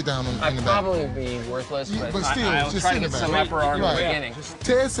you just sit down in the back. I'd probably be worthless, but still, I'll just try to sit in get the some back. upper arm at the Right. beginning.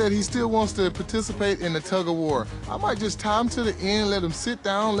 Ted said he still wants to participate in the tug of war. I might just tie him to the end, let him sit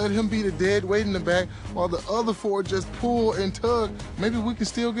down, let him be the dead weight in the back, while the other 4 just pull and tug. Maybe we can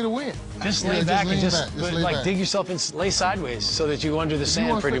still get a win. Just Yeah, lay back and lean just back. Lay like back. dig yourself and lay sideways so that you go under the sand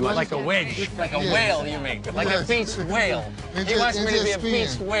want pretty to- much. like Like a wedge. Like a Yeah. whale, you mean? Like a beached whale. And He just- wants and me to be just a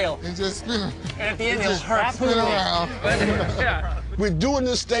beached spin. whale. And just spin. And at the end, And he'll just spin around. yeah. We're doing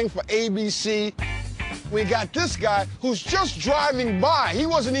this thing for ABC. We got this guy who's just driving by. He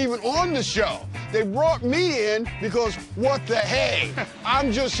wasn't even on the show. They brought me in because what the hey?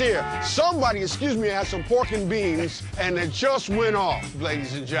 I'm just here. Somebody, excuse me, had some pork and beans and it just went off,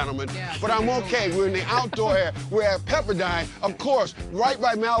 ladies and gentlemen. But I'm okay. We're in the outdoor air. We're at Pepperdine, of course, right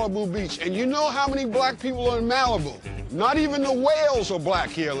by Malibu Beach. And you know how many black people are in Malibu? Not even the whales are black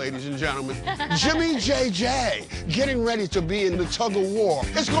here, ladies and gentlemen. Jimmy JJ getting ready to be in the tug of war.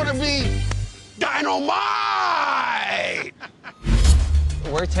 It's going to be dynamite!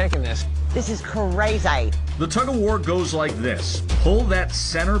 We're taking this. This is crazy. The tug of war goes like this. Pull that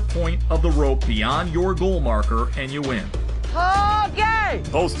center point of the rope beyond your goal marker and you win. Okay.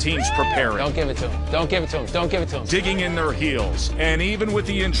 Both teams preparing. Don't give it to him. Don't give it to him. Don't give it to him. Digging in their heels. And even with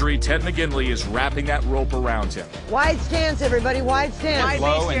the injury, Ted McGinley is wrapping that rope around him. Wide stance, everybody. Wide stance.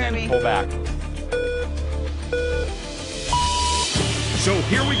 Low and then pull back. So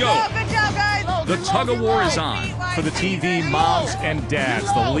here we go. Oh, good job, The tug-of-war is on for the TV moms and dads.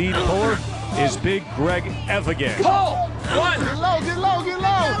 The lead puller is Big Greg Evigan. Pull! One! Get low, get low, get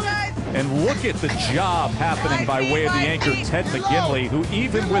low! And look at the job happening by way of the anchor, Ted McGinley, who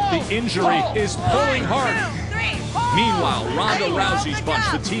even with the injury is pulling hard. Meanwhile, Ronda Rousey's bunch,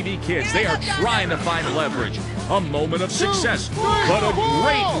 the TV kids, they are trying to find leverage. A moment of success, but a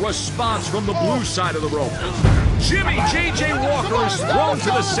great response from the blue side of the rope. Jimmy J.J. Walker is thrown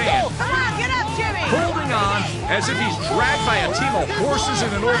to the sand. Come on, get up, Jimmy! Holding on as if he's dragged by a team of horses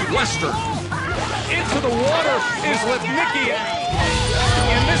in an old western. Into the water is Lipnicki.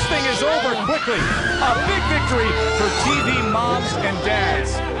 And this thing is over quickly. A big victory for TV moms and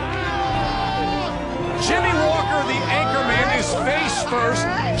dads. Jimmy Walker, the anchorman, is face first.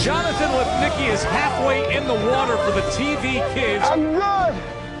 Jonathan Lipnicki is halfway in the water for the TV kids. I'm good!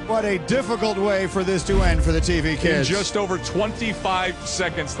 What a difficult way for this to end for the TV kids. In just over 25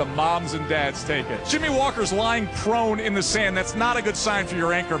 seconds, the moms and dads take it. Jimmy Walker's lying prone in the sand. That's not a good sign for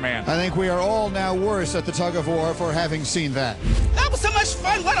your anchorman. I think we are all now worse at the tug-of-war for having seen that. That was so much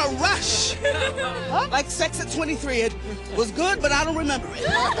fun. What a rush. Like Sex at 23. It was good, but I don't remember it.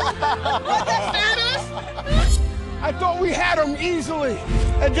 I thought we had him easily,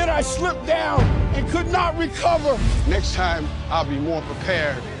 and then I slipped down and could not recover. Next time, I'll be more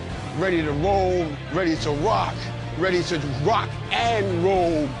prepared, ready to roll, ready to rock and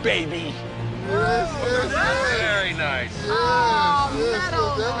roll, baby. Very nice. There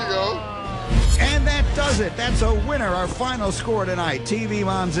we go. And that does it. That's a winner. Our final score tonight. TV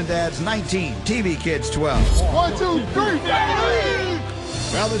moms and dads 19, TV kids 12. 1, 2, 3, baby!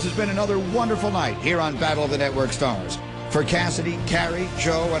 Well, this has been another wonderful night here on Battle of the Network Stars. For Cassidy, Carrie,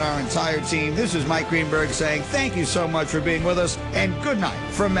 Joe, and our entire team, this is Mike Greenberg saying thank you so much for being with us, and good night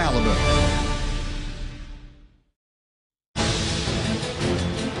from Malibu.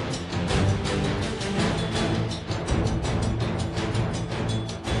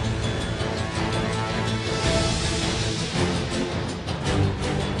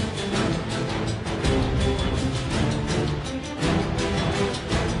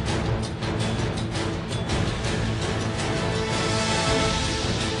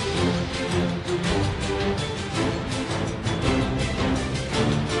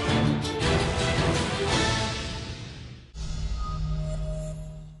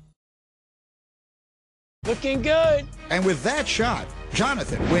 Looking good. And with that shot,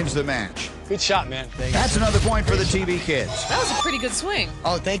 Jonathan wins the match. Good shot, man. That's another point for the TV kids. That was a pretty good swing.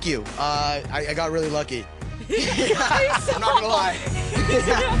 Oh, thank you. I got really lucky. I'm not gonna lie.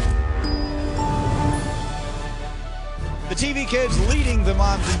 The TV kids leading the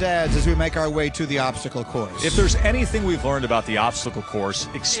moms and dads as we make our way to the obstacle course. If there's anything we've learned about the obstacle course,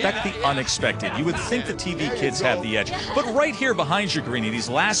 expect the unexpected. You would think the TV kids have the edge. But right here behind you, Greeny, these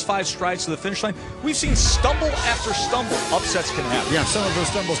last 5 strides to the finish line, we've seen stumble after stumble. Upsets can happen. Yeah, some of those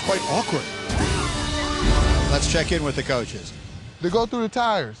stumbles quite awkward. Let's check in with the coaches. They go through the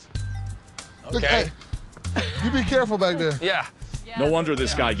tires. Okay. Look, hey, you be careful back there. Yeah. No wonder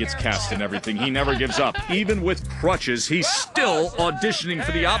this guy gets cast in everything. He never gives up. Even with crutches, he's still auditioning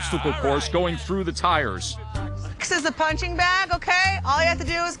for the obstacle course, going through the tires. This is a punching bag, okay? All you have to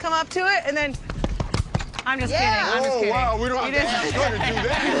do is come up to it, and then... I'm just kidding. I'm just kidding. Wow, we don't have to ask her to do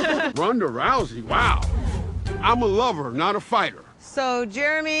that. Ronda Rousey, wow. I'm a lover, not a fighter. So,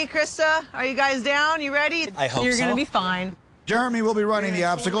 Jeremy, Krista, are you guys down? You ready? I hope You're so. gonna be fine. Jeremy will be running the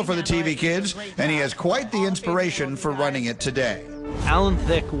obstacle for the TV kids, and he has quite the inspiration for running it today. Alan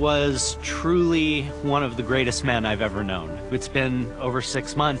Thicke was truly one of the greatest men I've ever known. It's been over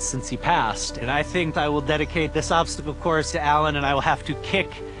 6 months since he passed, and I think I will dedicate this obstacle course to Alan, and I will have to kick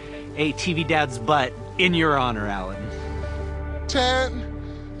a TV dad's butt in your honor, Alan. Chad,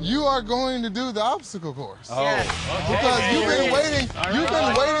 you are going to do the obstacle course. Oh. Yes. Because you've been waiting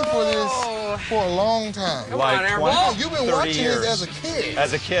for this for a long time. Come on, Airball. You've been watching this as a kid.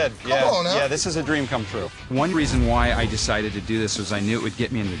 As a kid, yeah. Come on now. Yeah, this is a dream come true. One reason why I decided to do this was I knew it would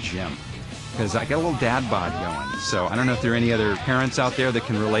get me in the gym. Because I got a little dad bod going. So I don't know if there are any other parents out there that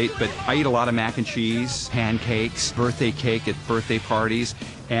can relate, but I eat a lot of mac and cheese, pancakes, birthday cake at birthday parties,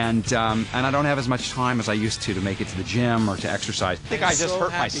 and I don't have as much time as I used to make it to the gym or to exercise. I think I just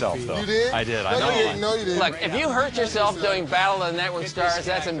hurt myself, though. You did? I did. No, I know. you didn't. No, you didn't. Look, if you hurt yourself doing Battle of the Network Stars,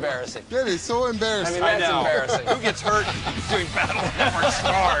 that's embarrassing. That is so embarrassing. I mean, that's embarrassing. Who gets hurt doing Battle of the Network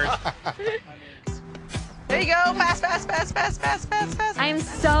Stars? There you go. Fast, fast, fast, fast, fast, fast, fast. I'm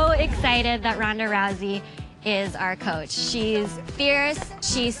so excited that Ronda Rousey is our coach. She's fierce,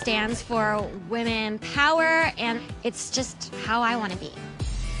 she stands for women power, and it's just how I want to be.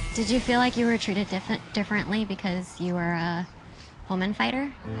 Did you feel like you were treated differently because you were a woman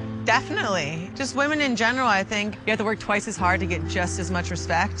fighter? Definitely. Just women in general, I think you have to work twice as hard to get just as much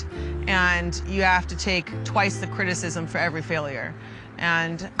respect, and you have to take twice the criticism for every failure.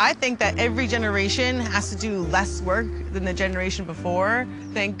 And I think that every generation has to do less work than the generation before.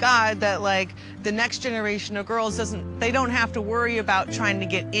 Thank God that like the next generation of girls they don't have to worry about trying to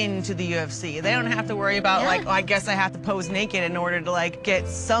get into the UFC. They don't have to worry about like, oh, I guess I have to pose naked in order to like get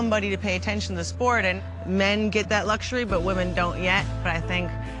somebody to pay attention to the sport. And men get that luxury, but women don't yet. But I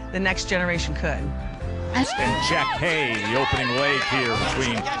think the next generation could. And Jack Hay, the opening leg here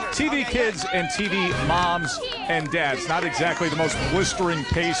between TV kids and TV moms and dads. Not exactly the most blistering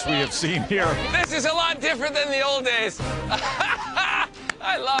pace we have seen here. This is a lot different than the old days.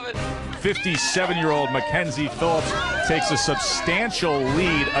 I love it. 57-year-old Mackenzie Phillips takes a substantial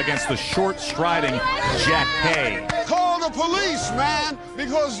lead against the short-striding Jack Hay. Call the police, man,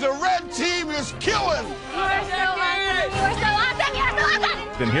 because the red team is killing. You're so awesome. You're so awesome. You're so awesome.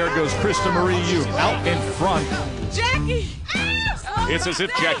 Then here goes Krista Marie Uke out in front. Jackie! It's as if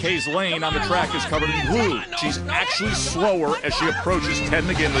Jack Hay's lane on the track is covered in glue. She's actually slower as she approaches Ted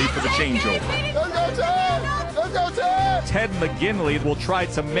McGinley for the changeover. Let's go, Ted! Let's go, Ted! Ted McGinley will try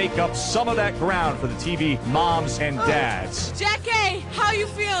to make up some of that ground for the TV moms and dads. Jackie, how you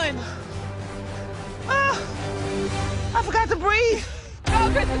feeling? I forgot to breathe. Go,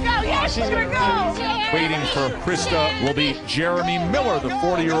 Krista, go! Yes, Krista, go! Waiting for Krista will be Jeremy Miller, the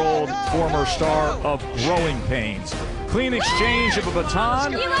 40-year-old former star of Growing Pains. Clean exchange of a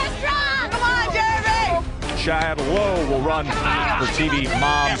baton. You are strong! Come on, Jeremy! Chad Lowe will run for TV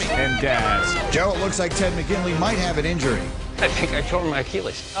moms and dads. Joe, it looks like Ted McGinley might have an injury. I think I tore my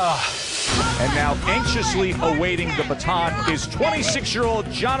Achilles. And now anxiously awaiting the baton is 26-year-old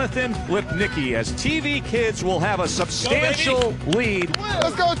Jonathan Lipnicki, as TV kids will have a substantial lead.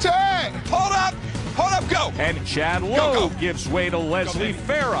 Let's go, Ted! Hold up, go! And Chad Lowe gives way to Leslie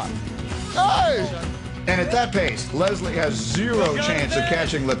Farah. Hey! And at that pace, Leslie has zero chance of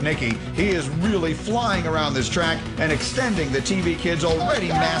catching Lipnicki. He is really flying around this track and extending the TV kids' already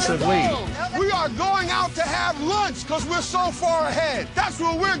massive lead. We are going out to have lunch because we're so far ahead. That's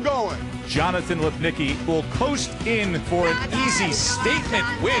where we're going. Jonathan Lipnicki will coast in for an easy statement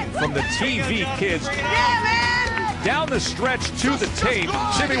win from the TV kids. Yeah, man! Down the stretch to the tape,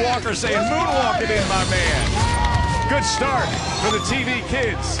 Jimmy Walker saying, moonwalk it in, my man. Good start for the TV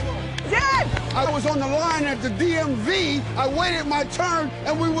kids. Dad! I was on the line at the DMV. I waited my turn,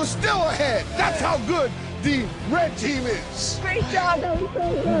 and we were still ahead. That's how good the red team is. Great job. That was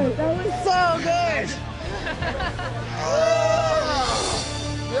so good. That was so good.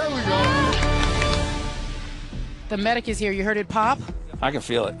 There we go. The medic is here. You heard it pop? I can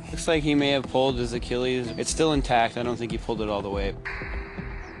feel it. Looks like he may have pulled his Achilles. It's still intact. I don't think he pulled it all the way.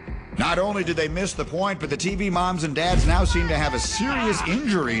 Not only did they miss the point, but the TV moms and dads now seem to have a serious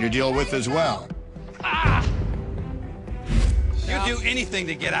injury to deal with as well. You'll do anything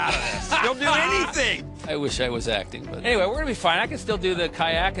to get out of this. You'll do anything. I wish I was acting, but anyway, we're gonna be fine. I can still do the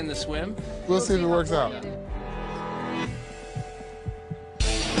kayak and the swim. We'll see if it works out.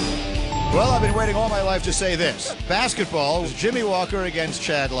 Well, I've been waiting all my life to say this. Basketball is Jimmy Walker against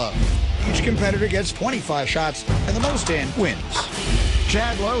Chad Lowe. Each competitor gets 25 shots, and the most in wins.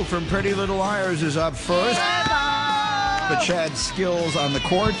 Chad Lowe from Pretty Little Liars is up first. But Chad's skills on the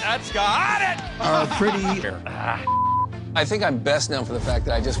court are pretty... I think I'm best known for the fact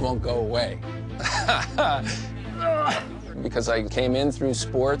that I just won't go away. Because I came in through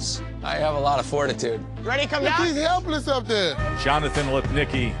sports, I have a lot of fortitude. Ready, come down? He's helpless up there. Jonathan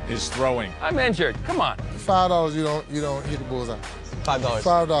Lipnicki is throwing. I'm injured. Come on. $5 you don't hit the bullseye. $5.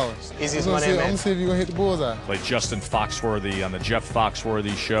 $5. Easiest money I made. I'm gonna see if you're gonna hit the bullseye. Play Justin Foxworthy on the Jeff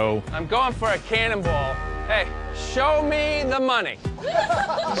Foxworthy Show. I'm going for a cannonball. Hey, show me the money.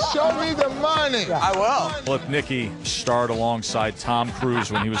 Show me the money. I will. Lipnicki starred alongside Tom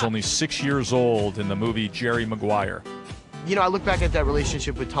Cruise when he was only 6 years old in the movie Jerry Maguire. You know, I look back at that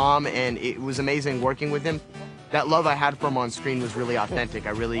relationship with Tom, and it was amazing working with him. That love I had for him on screen was really authentic.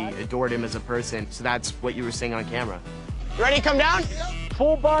 I really adored him as a person, so that's what you were seeing on camera. You ready, come down?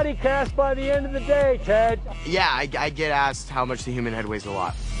 Full body cast by the end of the day, Ted. Yeah, I get asked how much the human head weighs a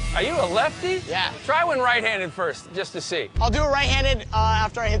lot. Are you a lefty? Yeah. Try one right-handed first, just to see. I'll do it right-handed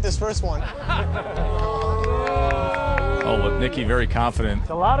after I hit this first one. Oh, Lipnicki very confident.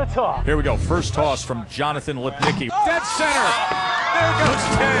 It's a lot of talk. Here we go. First toss from Jonathan Lipnicki. Dead center. There goes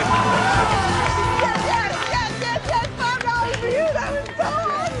Ted. Yes, $5 for you. That was so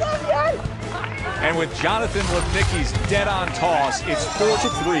awesome, yes. And with Jonathan Lipnicki's dead-on toss, it's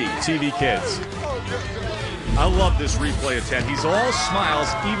 4-3 TV kids. I love this replay of Ted. He's all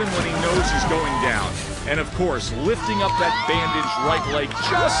smiles even when he knows he's going down. And of course, lifting up that bandaged right leg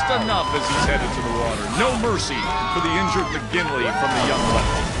just enough as he's headed to the water. No mercy for the injured McGinley from the young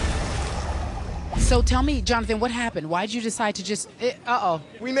lefty. So tell me, Jonathan, what happened? Why did you decide to just...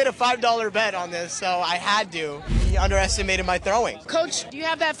 We made a $5 bet on this, so I had to. He underestimated my throwing. Coach, do you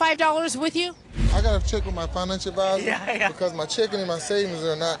have that $5 with you? I got to check with my financial advisor because my checking and my savings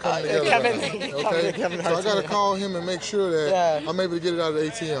are not coming together. Kevin, so I got to call him and make sure that I'm able to get it out of the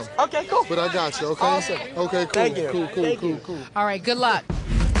ATM. Okay, cool. But I got you, okay? Awesome. Okay, cool. Thank you. Cool. All right, good luck.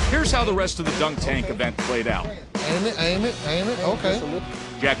 Here's how the rest of the dunk tank event played out. Aim it. Okay.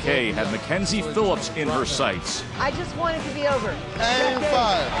 Jack Hay had Mackenzie Phillips in her sights. I just want it to be over. Aim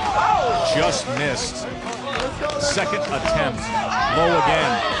 5. Just missed. Second attempt. Low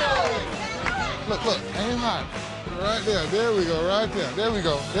again. Look. Aim high. Right there. There we go. Right there. There we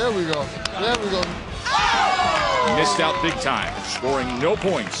go. Missed out big time, scoring no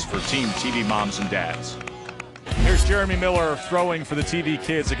points for Team TV Moms and Dads. Here's Jeremy Miller throwing for the TV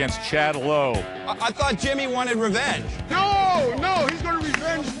Kids against Chad Lowe. I thought Jimmy wanted revenge. No, he's going to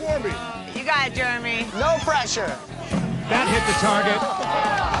revenge for me. You got it, Jeremy. No pressure. That hit the target.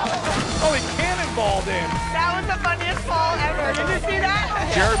 Oh, he cannonballed in. That was the funniest ball ever. Did you see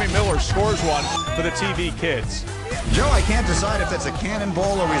that? Jeremy Miller scores one for the TV Kids. Joe, I can't decide if that's a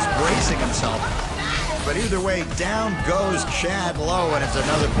cannonball or he's bracing himself. But either way, down goes Chad Lowe, and it's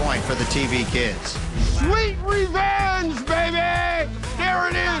another point for the TV Kids. Sweet revenge, baby! There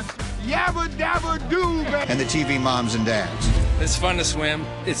it is! Yabba dabba doo, baby! And the TV Moms and Dads. It's fun to swim.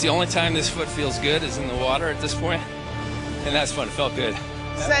 It's the only time this foot feels good is in the water at this point. And that's fun. It felt good.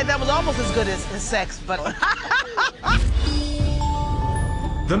 Say that was almost as good as sex, but...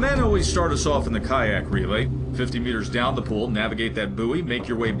 The men always start us off in the kayak relay. 50 meters down the pool, navigate that buoy, make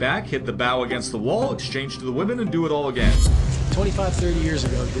your way back, hit the bow against the wall, exchange to the women, and do it all again. 25, 30 years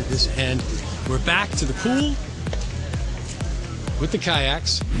ago, we did this, and we're back to the pool with the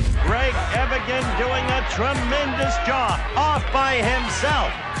kayaks. Greg Evigan doing a tremendous job off by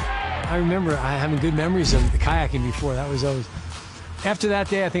himself. I remember having good memories of the kayaking before. That was always... After that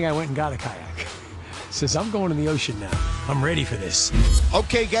day, I think I went and got a kayak. Says, I'm going in the ocean now. I'm ready for this.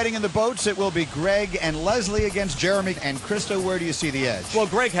 Okay, getting in the boats, it will be Greg and Leslie against Jeremy. And Krista, where do you see the edge? Well,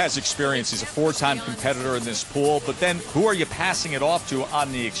 Greg has experience. He's a four-time competitor in this pool. But then who are you passing it off to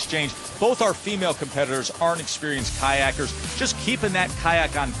on the exchange? Both our female competitors aren't experienced kayakers. Just keeping that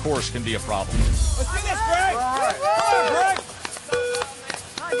kayak on course can be a problem. Let's do this, Greg! Come on, Greg!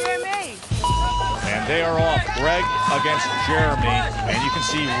 Oh, Jeremy. And they are off. Greg against Jeremy. And you can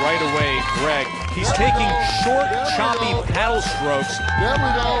see right away, Greg, he's taking short, choppy paddle strokes. There we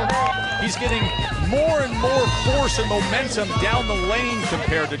go. He's getting more and more force and momentum down the lane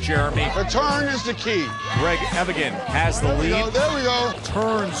compared to Jeremy. The turn is the key. Greg Evigan has the lead. There we go.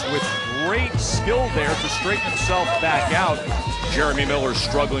 Turns with great skill there to straighten himself back out. Jeremy Miller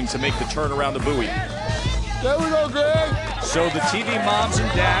struggling to make the turn around the buoy. There we go, Greg. So the TV Moms and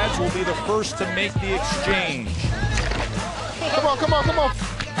Dads will be the first to make the exchange. Come on.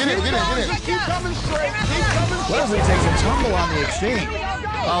 Get in. Keep coming straight. Keep coming straight. Leslie takes a tumble on the exchange.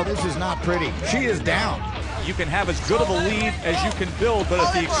 Oh, this is not pretty. She is down. You can have as good of a lead as you can build, but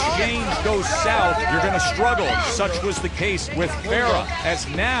if the exchange goes south, you're going to struggle. Such was the case with Farah, as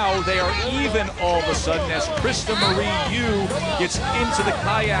now they are even all of a sudden as Krista Marie Yu gets into the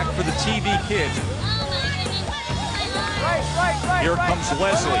kayak for the TV Kids. Here comes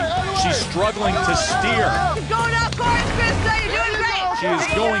Leslie. She's struggling to steer. Going up course, Krista. You're doing great. She is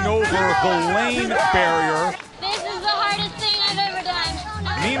going over the lane barrier. This is the hardest thing I've ever done.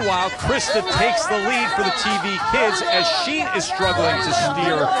 Meanwhile, Krista takes the lead for the TV Kids as she is struggling to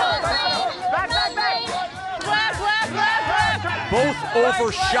steer. Both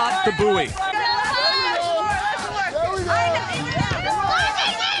overshot the buoy.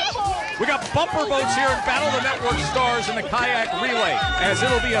 We got bumper boats here in Battle of the Network Stars in the kayak relay, as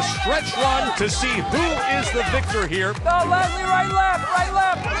it'll be a stretch run to see who is the victor here. Go, Leslie, right, left.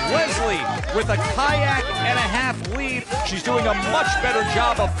 Leslie with a kayak and a half lead. She's doing a much better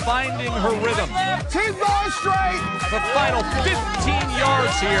job of finding her rhythm. Keep going straight. The final 15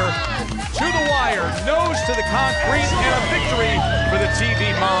 yards here to the wire, nose to the concrete, and a victory for the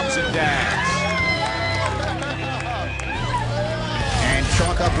TV Moms and Dads. And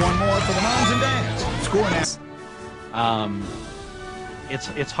chalk up one more for the Moms and Dads. Score now.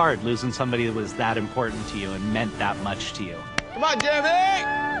 It's hard losing somebody that was that important to you and meant that much to you. Come on,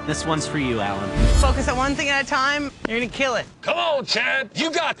 Jeremy. This one's for you, Alan. Focus on one thing at a time. You're going to kill it. Come on, Chad.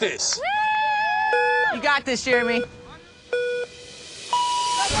 You got this. You got this, Jeremy.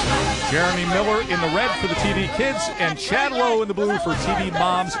 Jeremy Miller in the red for the TV Kids, and Chad Lowe in the blue for TV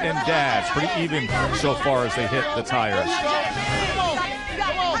Moms and Dads. Pretty even so far as they hit the tires.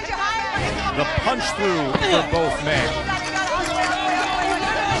 The punch through for both men.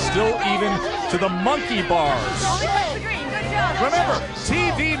 Still even to the monkey bars. Remember,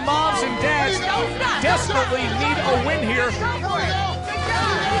 TV Moms and Dads desperately need a win here.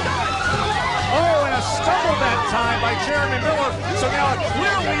 Oh, and a stumble that time by Jeremy Miller. So now a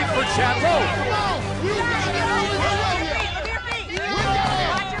clear lead for Chad Lowe.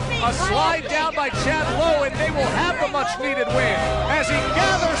 A slide down by Chad Lowe, and they will have the much-needed win as he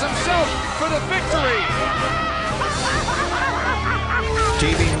gathers himself for the victory.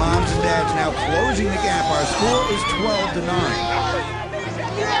 TV Moms and Dads now closing the gap. Our score is 12-9.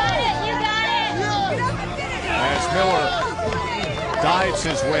 As Miller dives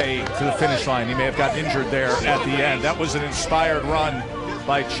his way to the finish line. He may have got injured there at the end. That was an inspired run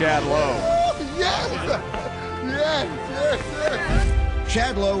by Chad Lowe.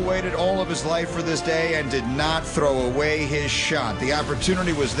 Chad Lowe waited all of his life for this day and did not throw away his shot. The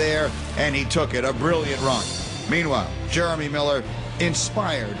opportunity was there, and he took it. A brilliant run. Meanwhile, Jeremy Miller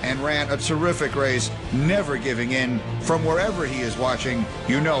inspired and ran a terrific race, never giving in. From wherever he is watching,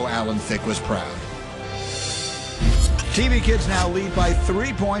 you know Alan Thicke was proud. TV Kids now lead by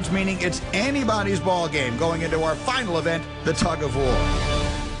 3 points, meaning it's anybody's ball game going into our final event, the Tug of War.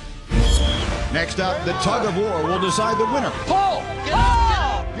 Next up, the Tug of War will decide the winner. Paul! Get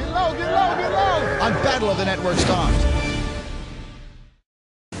low, get low, get low! On Battle of the Network Stars.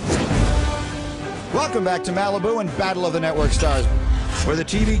 Welcome back to Malibu and Battle of the Network Stars, where the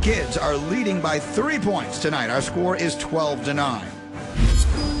TV Kids are leading by 3 points tonight. Our score is 12-9.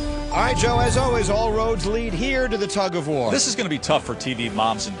 All right, Joe, as always, all roads lead here to the Tug of War. This is going to be tough for TV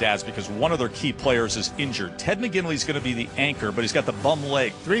Moms and Dads because one of their key players is injured. Ted McGinley's going to be the anchor, but he's got the bum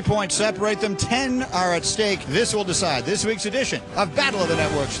leg. 3 points separate them. 10 are at stake. This will decide this week's edition of Battle of the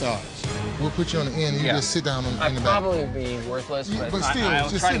Network Stars. We'll put you on the end. You just sit down in the back. I'd probably be worthless, but still, I'll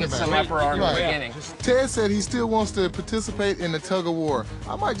just try sit to in get the some back. upper arm at the Right. beginning. Ted said he still wants to participate in the tug of war.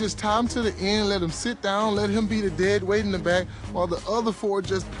 I might just tie him to the end, let him sit down, let him be the dead weight in the back, while the other four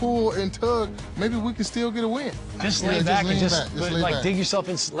just pull and tug. Maybe we can still get a win. Just Yeah, lay back and lean just, back. but, lay like back. dig yourself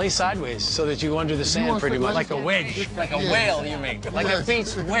and lay sideways so that you go under the sand pretty much. Like a wedge. Like a whale, you mean? Like a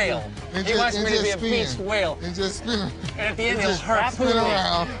beached whale. He wants me to be a beached whale. And just spin. And at the end, he'll Just hurt spin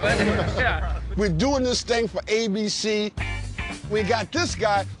around. Yeah. We're doing this thing for ABC. We got this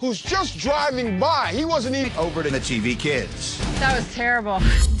guy who's just driving by. He wasn't even over to the TV Kids. That was terrible. I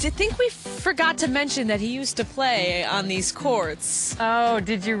think we forgot to mention that he used to play on these courts. Oh,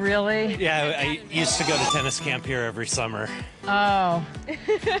 did you really? Yeah, I used to go to tennis camp here every summer. Oh.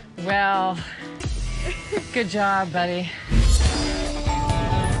 Well, good job, buddy.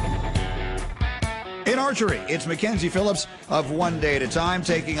 In archery, it's Mackenzie Phillips of One Day at a Time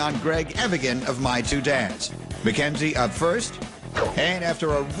taking on Greg Evigan of My Two Dads. Mackenzie up first, and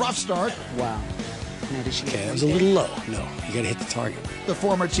after a rough start... Wow. Okay, that was a little low. No, you gotta hit the target. The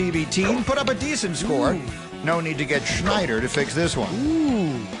former TV teen put up a decent score. No need to get Schneider to fix this one.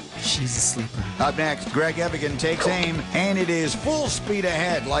 Ooh, she's a sleeper. Up next, Greg Evigan takes aim, and it is full speed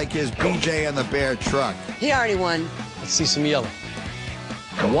ahead like his BJ and the Bear truck. He already won. Let's see some yellow.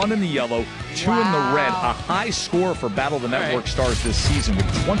 1 in the yellow, 2 in the red. A high score for Battle of the Network Stars this season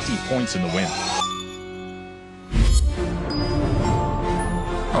with 20 points in the win.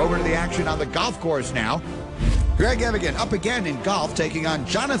 Over to the action on the golf course now. Greg Evigan up again in golf, taking on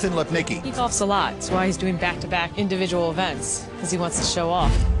Jonathan Lipnicki. He golfs a lot. That's why he's doing back-to-back individual events, because he wants to show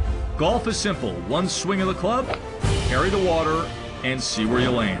off. Golf is simple. One swing of the club, carry the water, and see where you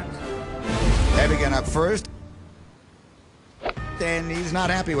land. Evigan up first. And he's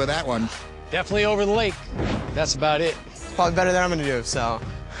not happy with that one. Definitely over the lake. That's about it. Probably better than I'm gonna do, so.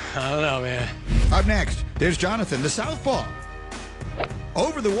 I don't know, man. Up next, there's Jonathan, the southpaw.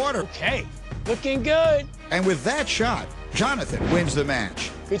 Over the water. Okay, looking good. And with that shot, Jonathan wins the match.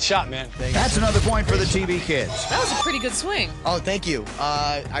 Good shot, man. Thanks. That's another point for the TV Kids. That was a pretty good swing. Oh, thank you.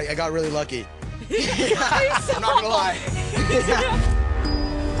 I got really lucky. I'm not gonna lie.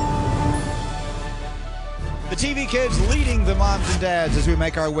 The TV Kids leading the moms and dads as we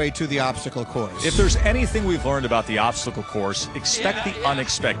make our way to the obstacle course. If there's anything we've learned about the obstacle course, expect the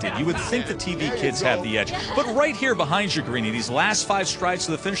unexpected. You would think the TV Kids have the edge. But right here behind you, Greeny, these last 5 strides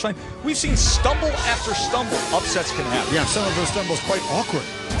to the finish line, we've seen stumble after stumble. Upsets can happen. Yeah, some of those stumbles quite awkward.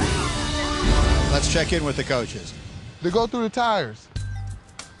 Let's check in with the coaches. They go through the tires.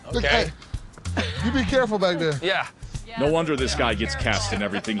 Okay. Look, hey, you be careful back there. Yeah. No wonder this guy gets cast in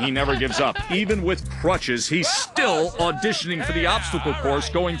everything. He never gives up. Even with crutches, he's still auditioning for the obstacle course,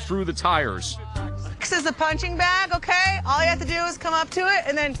 going through the tires. This is a punching bag, okay? All you have to do is come up to it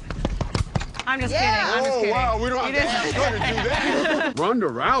and then... I'm just kidding. I'm just kidding. Wow, we don't have to ask her to do that. Ronda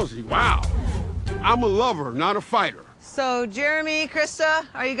Rousey, wow. I'm a lover, not a fighter. So, Jeremy, Krista,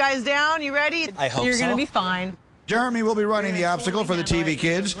 are you guys down? You ready? I hope You're so. gonna be fine. Jeremy will be running the obstacle for the TV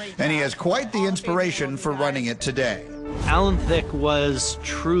Kids, and he has quite the inspiration for running it today. Alan Thicke was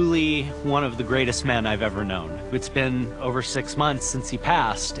truly one of the greatest men I've ever known. It's been over 6 months since he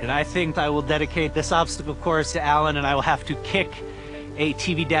passed, and I think I will dedicate this obstacle course to Alan, and I will have to kick a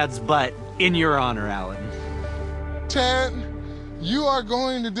TV dad's butt in your honor, Alan. Chad, you are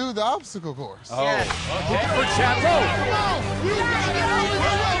going to do the obstacle course. Oh, okay. For Chad Lowe.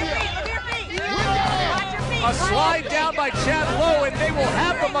 A slide down by Chad Lowe, and they will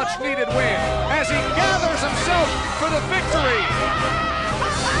have the much-needed win as he gathers himself for the victory.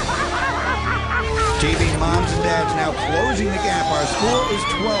 TV Moms and Dads now closing the gap. Our score is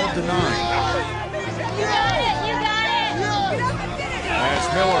 12-9. As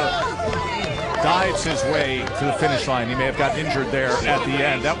Miller dives his way to the finish line. He may have got injured there at the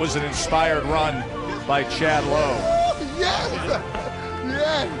end. That was an inspired run by Chad Lowe. Yes!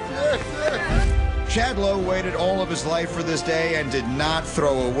 Yes! Chad Lowe waited all of his life for this day and did not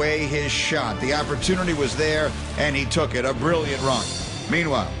throw away his shot. The opportunity was there, and he took it. A brilliant run.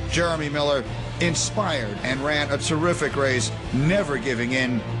 Meanwhile, Jeremy Miller inspired and ran a terrific race, never giving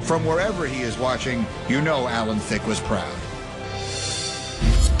in. From wherever he is watching, you know Alan Thicke was proud.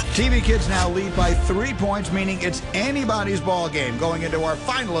 TV Kids now lead by 3 points, meaning it's anybody's ball game going into our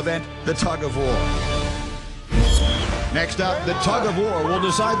final event, the Tug of War. Next up, the Tug of War will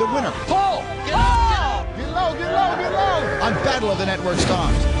decide the winner. Paul! Get low! Get low! Get low! Get low! On Battle of the Network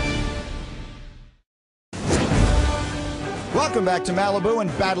Stars. Welcome back to Malibu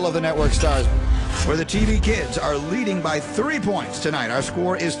and Battle of the Network Stars, where the TV Kids are leading by 3 points tonight. Our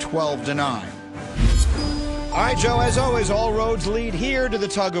score is 12-9. All right, Joe, as always, all roads lead here to the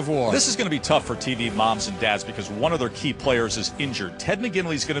Tug of War. This is going to be tough for TV Moms and Dads because one of their key players is injured. Ted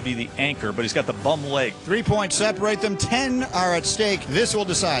McGinley's going to be the anchor, but he's got the bum leg. 3 points separate them. 10 are at stake. This will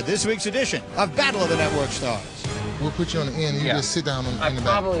decide this week's edition of Battle of the Network Stars. We'll put you on the end. You just sit down in the back. I'd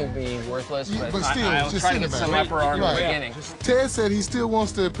probably be worthless, but still, I'll just try sit to in get the some back. upper arm at the Right. beginning. Ted said he still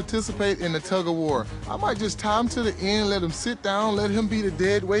wants to participate in the tug of war. I might just tie him to the end, let him sit down, let him be the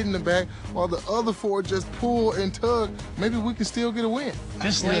dead weight in the back, while the other four just pull and tug. Maybe we can still get a win.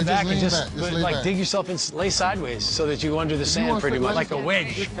 Just Yeah, lay back and lean just back, lay like back. dig yourself and lay sideways so that you go under the sand want pretty to- much. Like a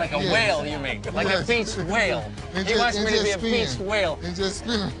wedge. Like a Yeah. whale, you mean? Like a beached whale. And He just- wants and me to be just a spin. beached whale. And just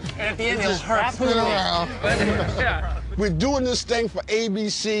spin. And at the end, And he'll just harpoon spin me. around. Yeah. We're doing this thing for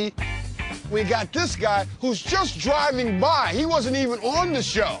ABC. We got this guy who's just driving by. He wasn't even on the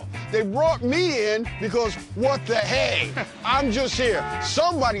show. They brought me in because what the hey? I'm just here.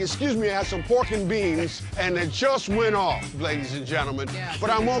 Somebody, excuse me, had some pork and beans and it just went off, ladies and gentlemen. But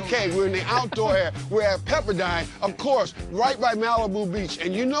I'm okay. We're in the outdoor air. We're at Pepperdine, of course, right by Malibu Beach.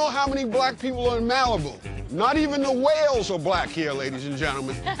 And you know how many black people are in Malibu? Not even the whales are black here, ladies and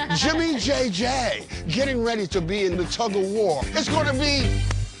gentlemen. Jimmy JJ getting ready to be in the tug of war. It's going to be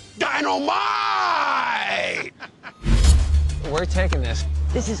dynamite! We're taking this.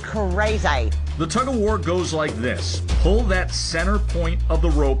 This is crazy. The tug of war goes like this. Pull that center point of the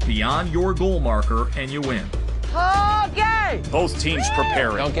rope beyond your goal marker and you win. Okay. Both teams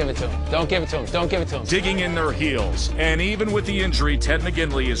preparing. Don't give it to him. Don't give it to him. Don't give it to him. Digging in their heels. And even with the injury, Ted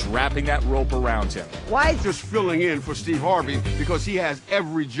McGinley is wrapping that rope around him. Why? Just filling in for Steve Harvey because he has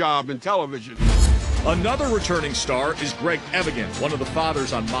every job in television. Another returning star is Greg Evigan, one of the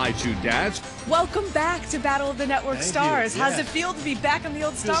fathers on My Two Dads. Welcome back to Battle of the Network Stars. How's it feel to be back on the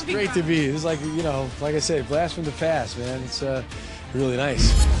old It's stomping great to ground? be. It's like, you know, like I said, blast from the past, man. It's really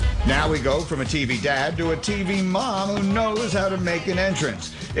nice. Now we go from a TV dad to a TV mom who knows how to make an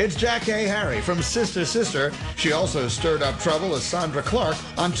entrance. It's Jackée Harry from Sister Sister. She also stirred up trouble as Sandra Clark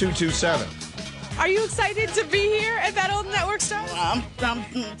on 227. Are you excited to be here at Battle of the Network Stars? I'm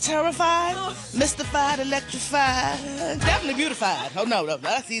terrified, mystified, electrified, definitely beautified. Oh, no,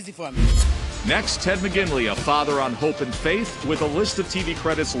 that's easy for me. Next, Ted McGinley, a father on Hope and Faith, with a list of TV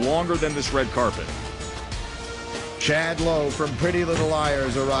credits longer than this red carpet. Chad Lowe from Pretty Little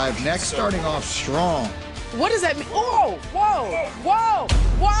Liars arrived next, starting off strong. What does that mean? Oh, whoa, whoa,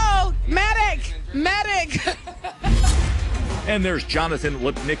 whoa, medic, medic. And there's Jonathan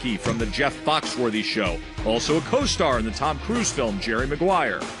Lipnicki from the Jeff Foxworthy Show, also a co-star in the Tom Cruise film Jerry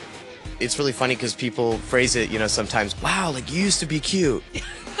Maguire. It's really funny because people phrase it, you know, sometimes, wow, like you used to be cute.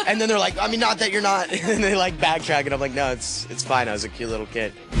 And then they're like, I mean, not that you're not. And they like backtrack, and I'm like, no, it's fine. I was a cute little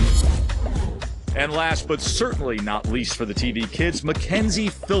kid. And last but certainly not least for the TV kids, Mackenzie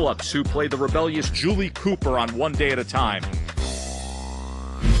Phillips, who played the rebellious Julie Cooper on One Day at a Time.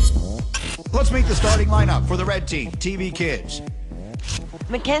 Let's meet the starting lineup for the red team, TV kids.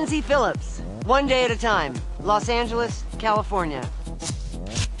 Mackenzie Phillips, One Day at a Time, Los Angeles, California.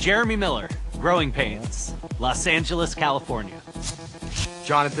 Jeremy Miller, Growing Pains, Los Angeles, California.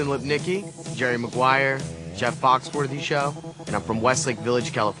 Jonathan Lipnicki, Jerry Maguire, Jeff Foxworthy Show, and I'm from Westlake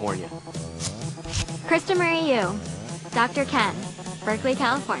Village, California. Krista Marie Yu, Dr. Ken, Berkeley,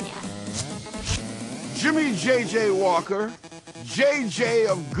 California. Jimmy J.J. Walker, J.J.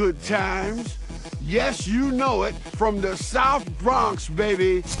 of Good Times. Yes, you know it, from the South Bronx,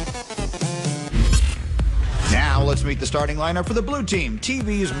 baby. Now let's meet the starting lineup for the blue team,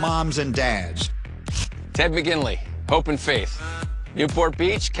 TV's moms and dads. Ted McGinley, Hope and Faith, Newport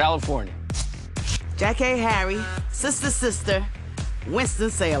Beach, California. Jackie Harry, Sister,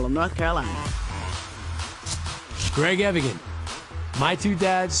 Winston-Salem, North Carolina. Greg Evigan, My Two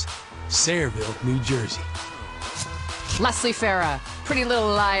Dads, Sayreville, New Jersey. Leslie Farah, Pretty Little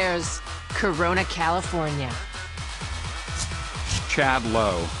Liars, Corona, California. Chad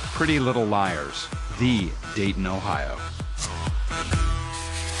Lowe, Pretty Little Liars, the Dayton, Ohio.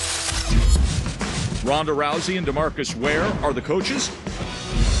 Ronda Rousey and DeMarcus Ware are the coaches,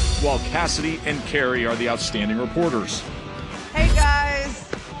 while Cassidy and Carrie are the outstanding reporters. Hey guys.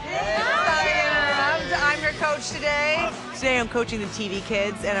 I'm your coach today. Today I'm coaching the TV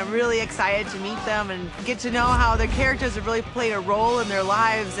kids, and I'm really excited to meet them and get to know how their characters have really played a role in their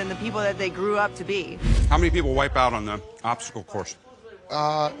lives and the people that they grew up to be. How many people wipe out on the obstacle course?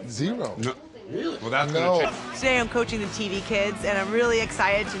 0. No. Well, that's No. going to change. Today I'm coaching the TV kids, and I'm really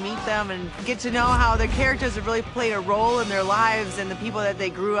excited to meet them and get to know how their characters have really played a role in their lives and the people that they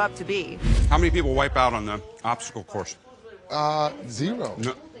grew up to be. How many people wipe out on the obstacle course? 0.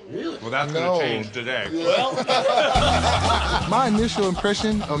 No. Well, that's No. going to change today. My initial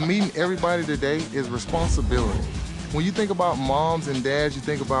impression of meeting everybody today is responsibility. When you think about moms and dads, you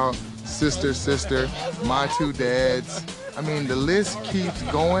think about sister, My Two Dads. I mean, the list keeps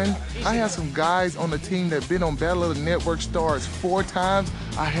going. I have some guys on the team that have been on Battle of the Network Stars 4 times.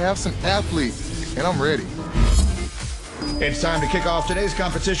 I have some athletes, and I'm ready. It's time to kick off today's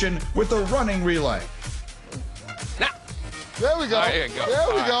competition with the running relay. There we go. There you go. There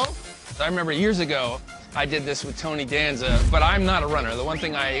we go. I remember years ago, I did this with Tony Danza, but I'm not a runner. The one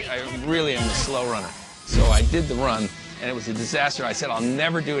thing I really am a slow runner. So I did the run, and it was a disaster. I said, I'll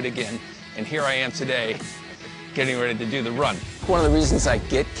never do it again. And here I am today, getting ready to do the run. One of the reasons I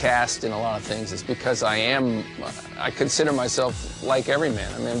get cast in a lot of things is because I consider myself like every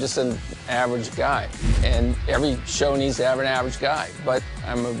man. I mean, I'm just an average guy, and every show needs to have an average guy, but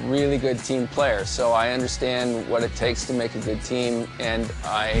I'm a really good team player, so I understand what it takes to make a good team, and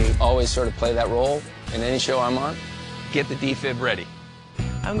I always sort of play that role in any show I'm on. Get the defib ready.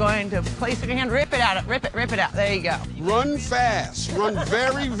 I'm going to place your hand, rip it out, rip it out. There you go. Run fast. Run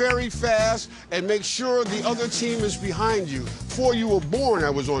very, very fast, and make sure the other team is behind you. Before you were born,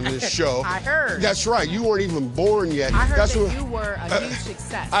 I was on this show. I heard. That's right. You weren't even born yet. I heard That's that you were a huge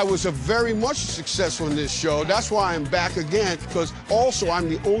success. I was a very much success on this show. That's why I'm back again, because also I'm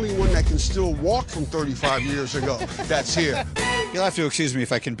the only one that can still walk from 35 years ago. That's here. You'll have to excuse me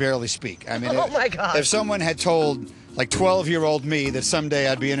if I can barely speak. I mean, Oh, my God. If someone had told like 12-year-old me that someday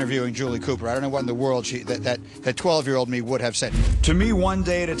I'd be interviewing Julie Cooper, I don't know what in the world that 12-year-old me would have said. To me, One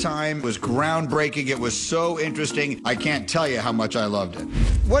Day at a Time was groundbreaking. It was so interesting. I can't tell you how much I loved it.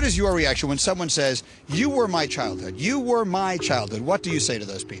 What is your reaction when someone says, you were my childhood, you were my childhood? What do you say to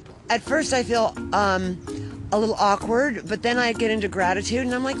those people? At first I feel a little awkward, but then I get into gratitude,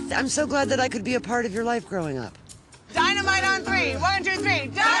 and I'm like, I'm so glad that I could be a part of your life growing up. Dynamite on 3. 1, 2, 3.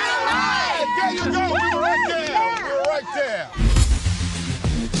 Dynamite! There you go. We were right there. We were right there.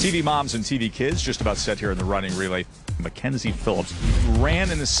 TV moms and TV kids just about set here in the running relay. Mackenzie Phillips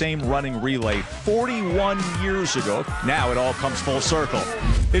ran in the same running relay 41 years ago. Now it all comes full circle.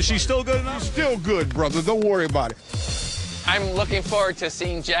 Is she still good enough? Still good, brother. Don't worry about it. I'm looking forward to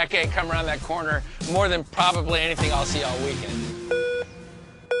seeing Jack A come around that corner more than probably anything I'll see all weekend.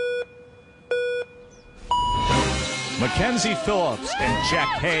 Mackenzie Phillips and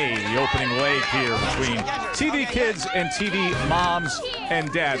Jack Hay, the opening leg here between TV kids and TV moms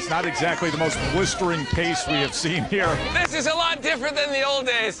and dads. Not exactly the most blistering pace we have seen here. This is a lot different than the old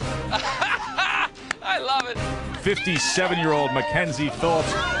days. I love it. 57-year-old Mackenzie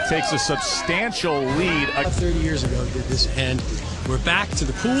Phillips takes a substantial lead. 30 years ago did this, and we're back to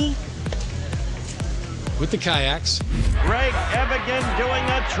the pool. with the kayaks. Greg Evigan doing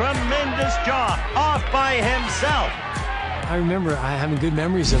a tremendous job off by himself. I remember having good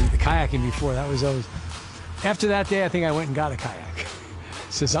memories of the kayaking before. That was always. After that day, I think I went and got a kayak.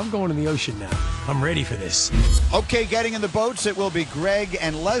 Says, I'm going in the ocean now. I'm ready for this. Okay, getting in the boats, it will be Greg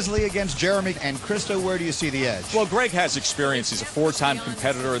and Leslie against Jeremy. And Krista, where do you see the edge? Well, Greg has experience. He's a four-time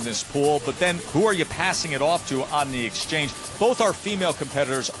competitor in this pool. But then who are you passing it off to on the exchange? Both our female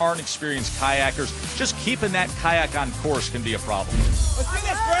competitors aren't experienced kayakers. Just keeping that kayak on course can be a problem. Let's do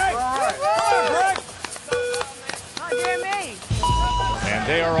this, Greg! Come on, Greg! Jeremy. And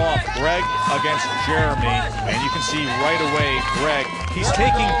they are off. Greg against Jeremy. And you can see right away, Greg, he's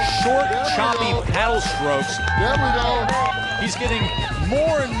taking short, choppy paddle strokes. There we go. He's getting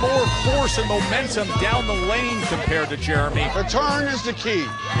more and more force and momentum down the lane compared to Jeremy. The turn is the key.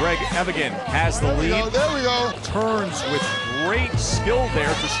 Greg Evigan has the lead. There we go. Turns with great skill there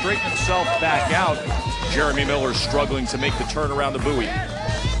to straighten himself back out. Jeremy Miller struggling to make the turn around the buoy.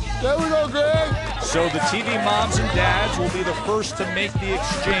 There we go, Greg. So the TV moms and dads will be the first to make the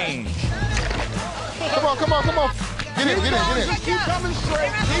exchange. Come on, come on, come on. Get in, get in, get in. Keep coming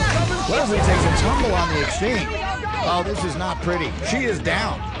straight. Keep coming straight. Leslie takes a tumble on the exchange. Oh, this is not pretty. She is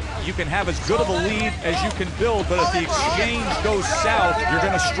down. You can have as good of a lead as you can build, but if the exchange goes south, you're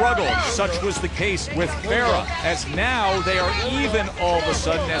going to struggle. Such was the case with Farah, as now they are even all of a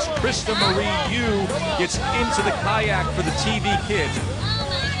sudden as Krista Marie Yu gets into the kayak for the TV kids.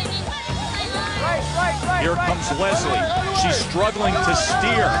 Here comes Leslie. She's struggling to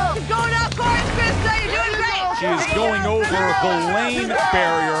steer. Going up course, Krista. You're doing great. She is going over the lane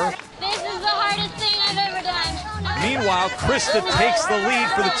barrier. This is the hardest thing I've ever done. Meanwhile, Krista takes the lead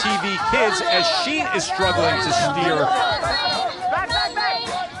for the TV kids as she is struggling to steer.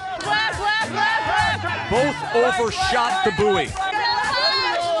 Both overshot the buoy.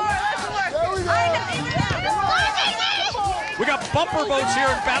 We got bumper boats here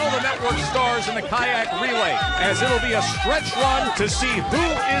in Battle of the Network Stars in the kayak relay, as it'll be a stretch run to see who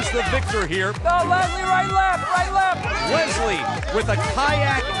is the victor here. Go, Leslie, right, left, right, left. Leslie with a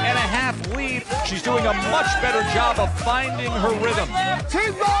kayak and a half lead. She's doing a much better job of finding her rhythm.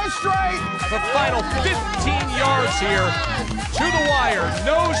 Keep going straight. The final 15 yards here to the wire,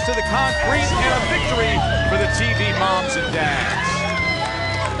 nose to the concrete, and a victory for the TV moms and dads.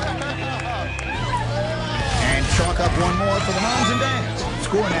 Chalk up one more for the moms and dads.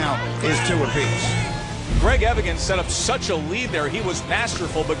 Score now is 2 apiece. Greg Evigan set up such a lead there. He was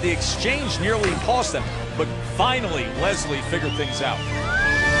masterful, but the exchange nearly cost them. But finally, Leslie figured things out.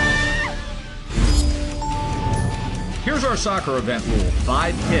 Here's our soccer event rule.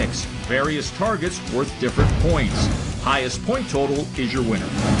 5 kicks, various targets worth different points. Highest point total is your winner.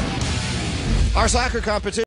 Our soccer competition